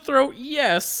stabbed in the throat,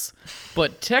 yes,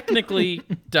 but technically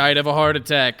died of a heart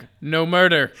attack. No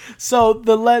murder. So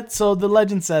the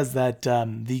legend says that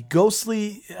the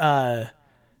ghostly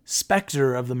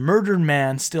specter of the murdered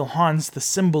man still haunts the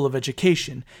symbol of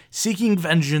education, seeking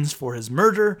vengeance for his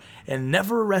murder and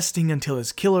never resting until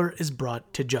his killer is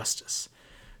brought to justice.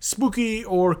 Spooky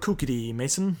or kookity,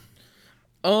 Mason?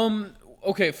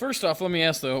 Okay, first off, let me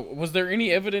ask though, was there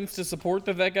any evidence to support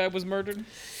that guy was murdered?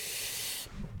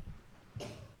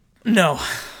 No.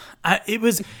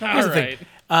 Here's the right. thing.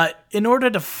 In order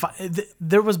to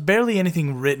there was barely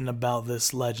anything written about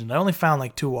this legend. I only found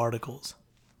like 2 articles.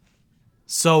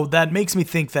 So that makes me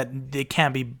think that it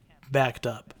can't be backed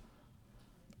up.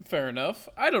 Fair enough.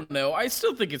 I don't know. I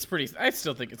still think it's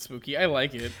spooky. I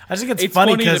like it. I just think it's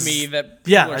funny to because me that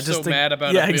people are so mad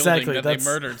about a building exactly. that they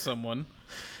murdered someone.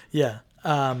 Yeah.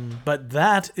 But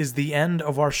that is the end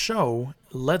of our show.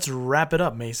 Let's wrap it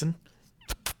up, Mason.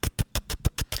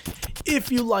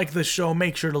 If you like the show,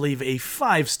 make sure to leave a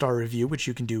 5-star review, which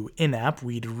you can do in-app.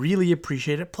 We'd really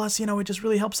appreciate it. Plus, it just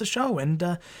really helps the show.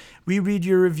 And we read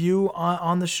your review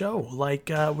on the show, like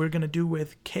we're going to do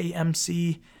with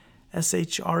KMC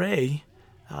SHRA,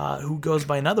 who goes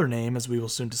by another name, as we will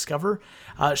soon discover.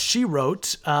 She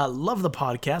wrote, love the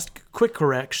podcast. Quick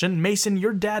correction. Mason,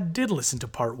 your dad did listen to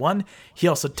part 1. He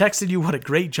also texted you what a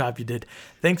great job you did.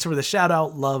 Thanks for the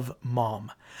shout-out. Love,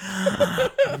 Mom.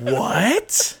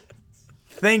 What?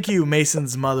 Thank you,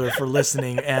 Mason's mother, for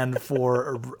listening and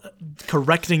for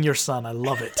correcting your son. I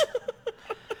love it.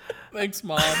 Thanks,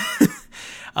 Mom.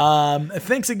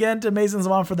 Thanks again to Mason's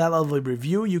mom for that lovely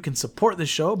review. You can support the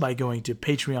show by going to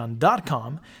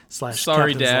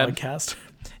patreon.com/Sorry, Dad. Logcast.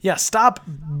 Yeah, stop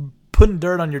putting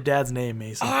dirt on your dad's name,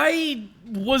 Mason. I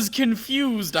was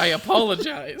confused. I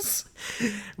apologize.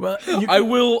 Well, I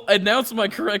will announce my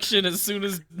correction as soon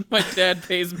as my dad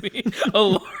pays me a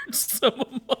large sum of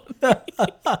money.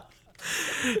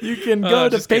 You can go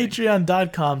to just kidding.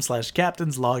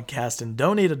 patreon.com/captainslogcast and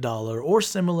donate $1, or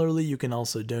similarly, you can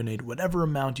also donate whatever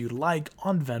amount you like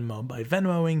on Venmo by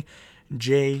Venmoing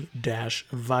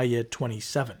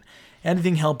J-Vaya27.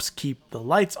 Anything helps keep the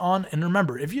lights on, and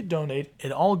remember, if you donate,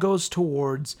 it all goes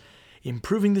towards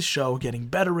improving the show, getting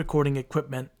better recording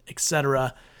equipment,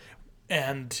 etc.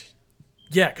 And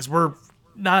yeah, because we're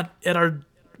not at our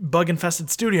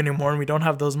bug-infested studio anymore, and we don't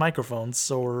have those microphones,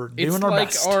 so we're doing our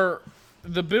best.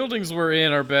 The buildings we're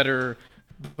in are better,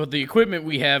 but the equipment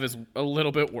we have is a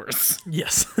little bit worse.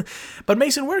 Yes. But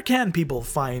Mason, where can people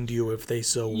find you if they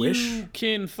so wish? You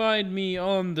can find me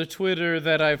on the Twitter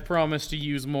that I've promised to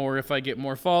use more if I get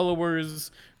more followers,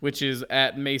 which is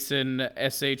at Mason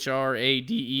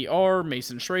SHRADER,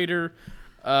 Mason Schrader.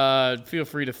 Feel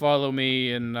free to follow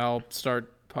me, and I'll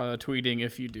start tweeting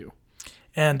if you do.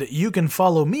 And you can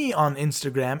follow me on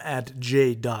Instagram at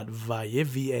j.valle,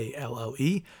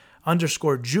 V-A-L-L-E,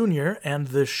 _junior, and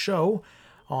the show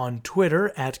on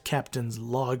Twitter at Captain's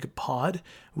Log Pod.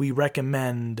 We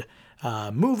recommend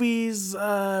movies.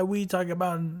 We talk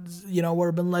about,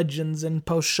 urban legends and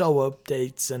post-show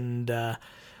updates and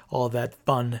all that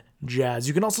fun jazz.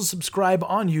 You can also subscribe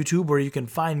on YouTube, where you can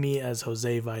find me as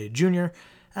Jose Valle Jr.,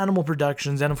 Animal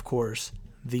Productions, and of course,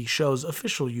 the show's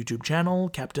official YouTube channel,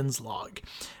 Captain's Log.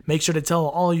 Make sure to tell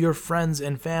all your friends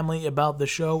and family about the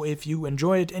show if you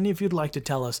enjoy it, and if you'd like to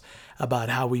tell us about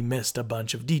how we missed a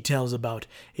bunch of details about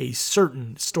a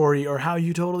certain story, or how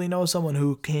you totally know someone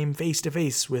who came face to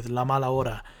face with La Mala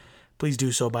Hora, please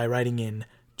do so by writing in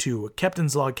to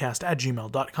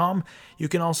captainslogcast@gmail.com. You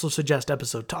can also suggest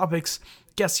episode topics,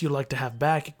 guests you'd like to have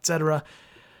back, etc.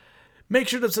 Make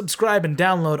sure to subscribe and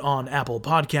download on Apple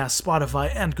Podcasts,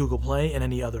 Spotify, and Google Play, and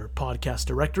any other podcast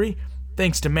directory.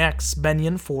 Thanks to Max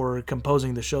Benyon for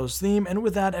composing the show's theme. And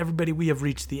with that, everybody, we have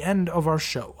reached the end of our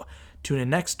show. Tune in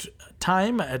next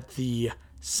time at the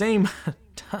same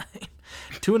time.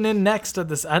 Tune in next at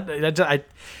this.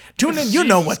 Tune in. You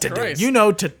know what to do. You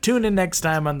know to tune in next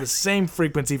time on the same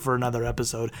frequency for another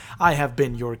episode. I have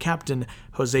been your captain,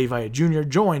 Jose Valle Jr.,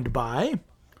 joined by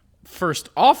First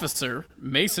Officer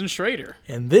Mason Schrader.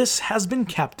 And this has been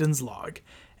Captain's Log.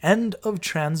 End of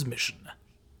transmission.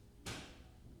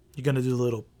 You're gonna do a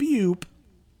little beep.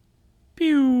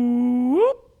 Pew.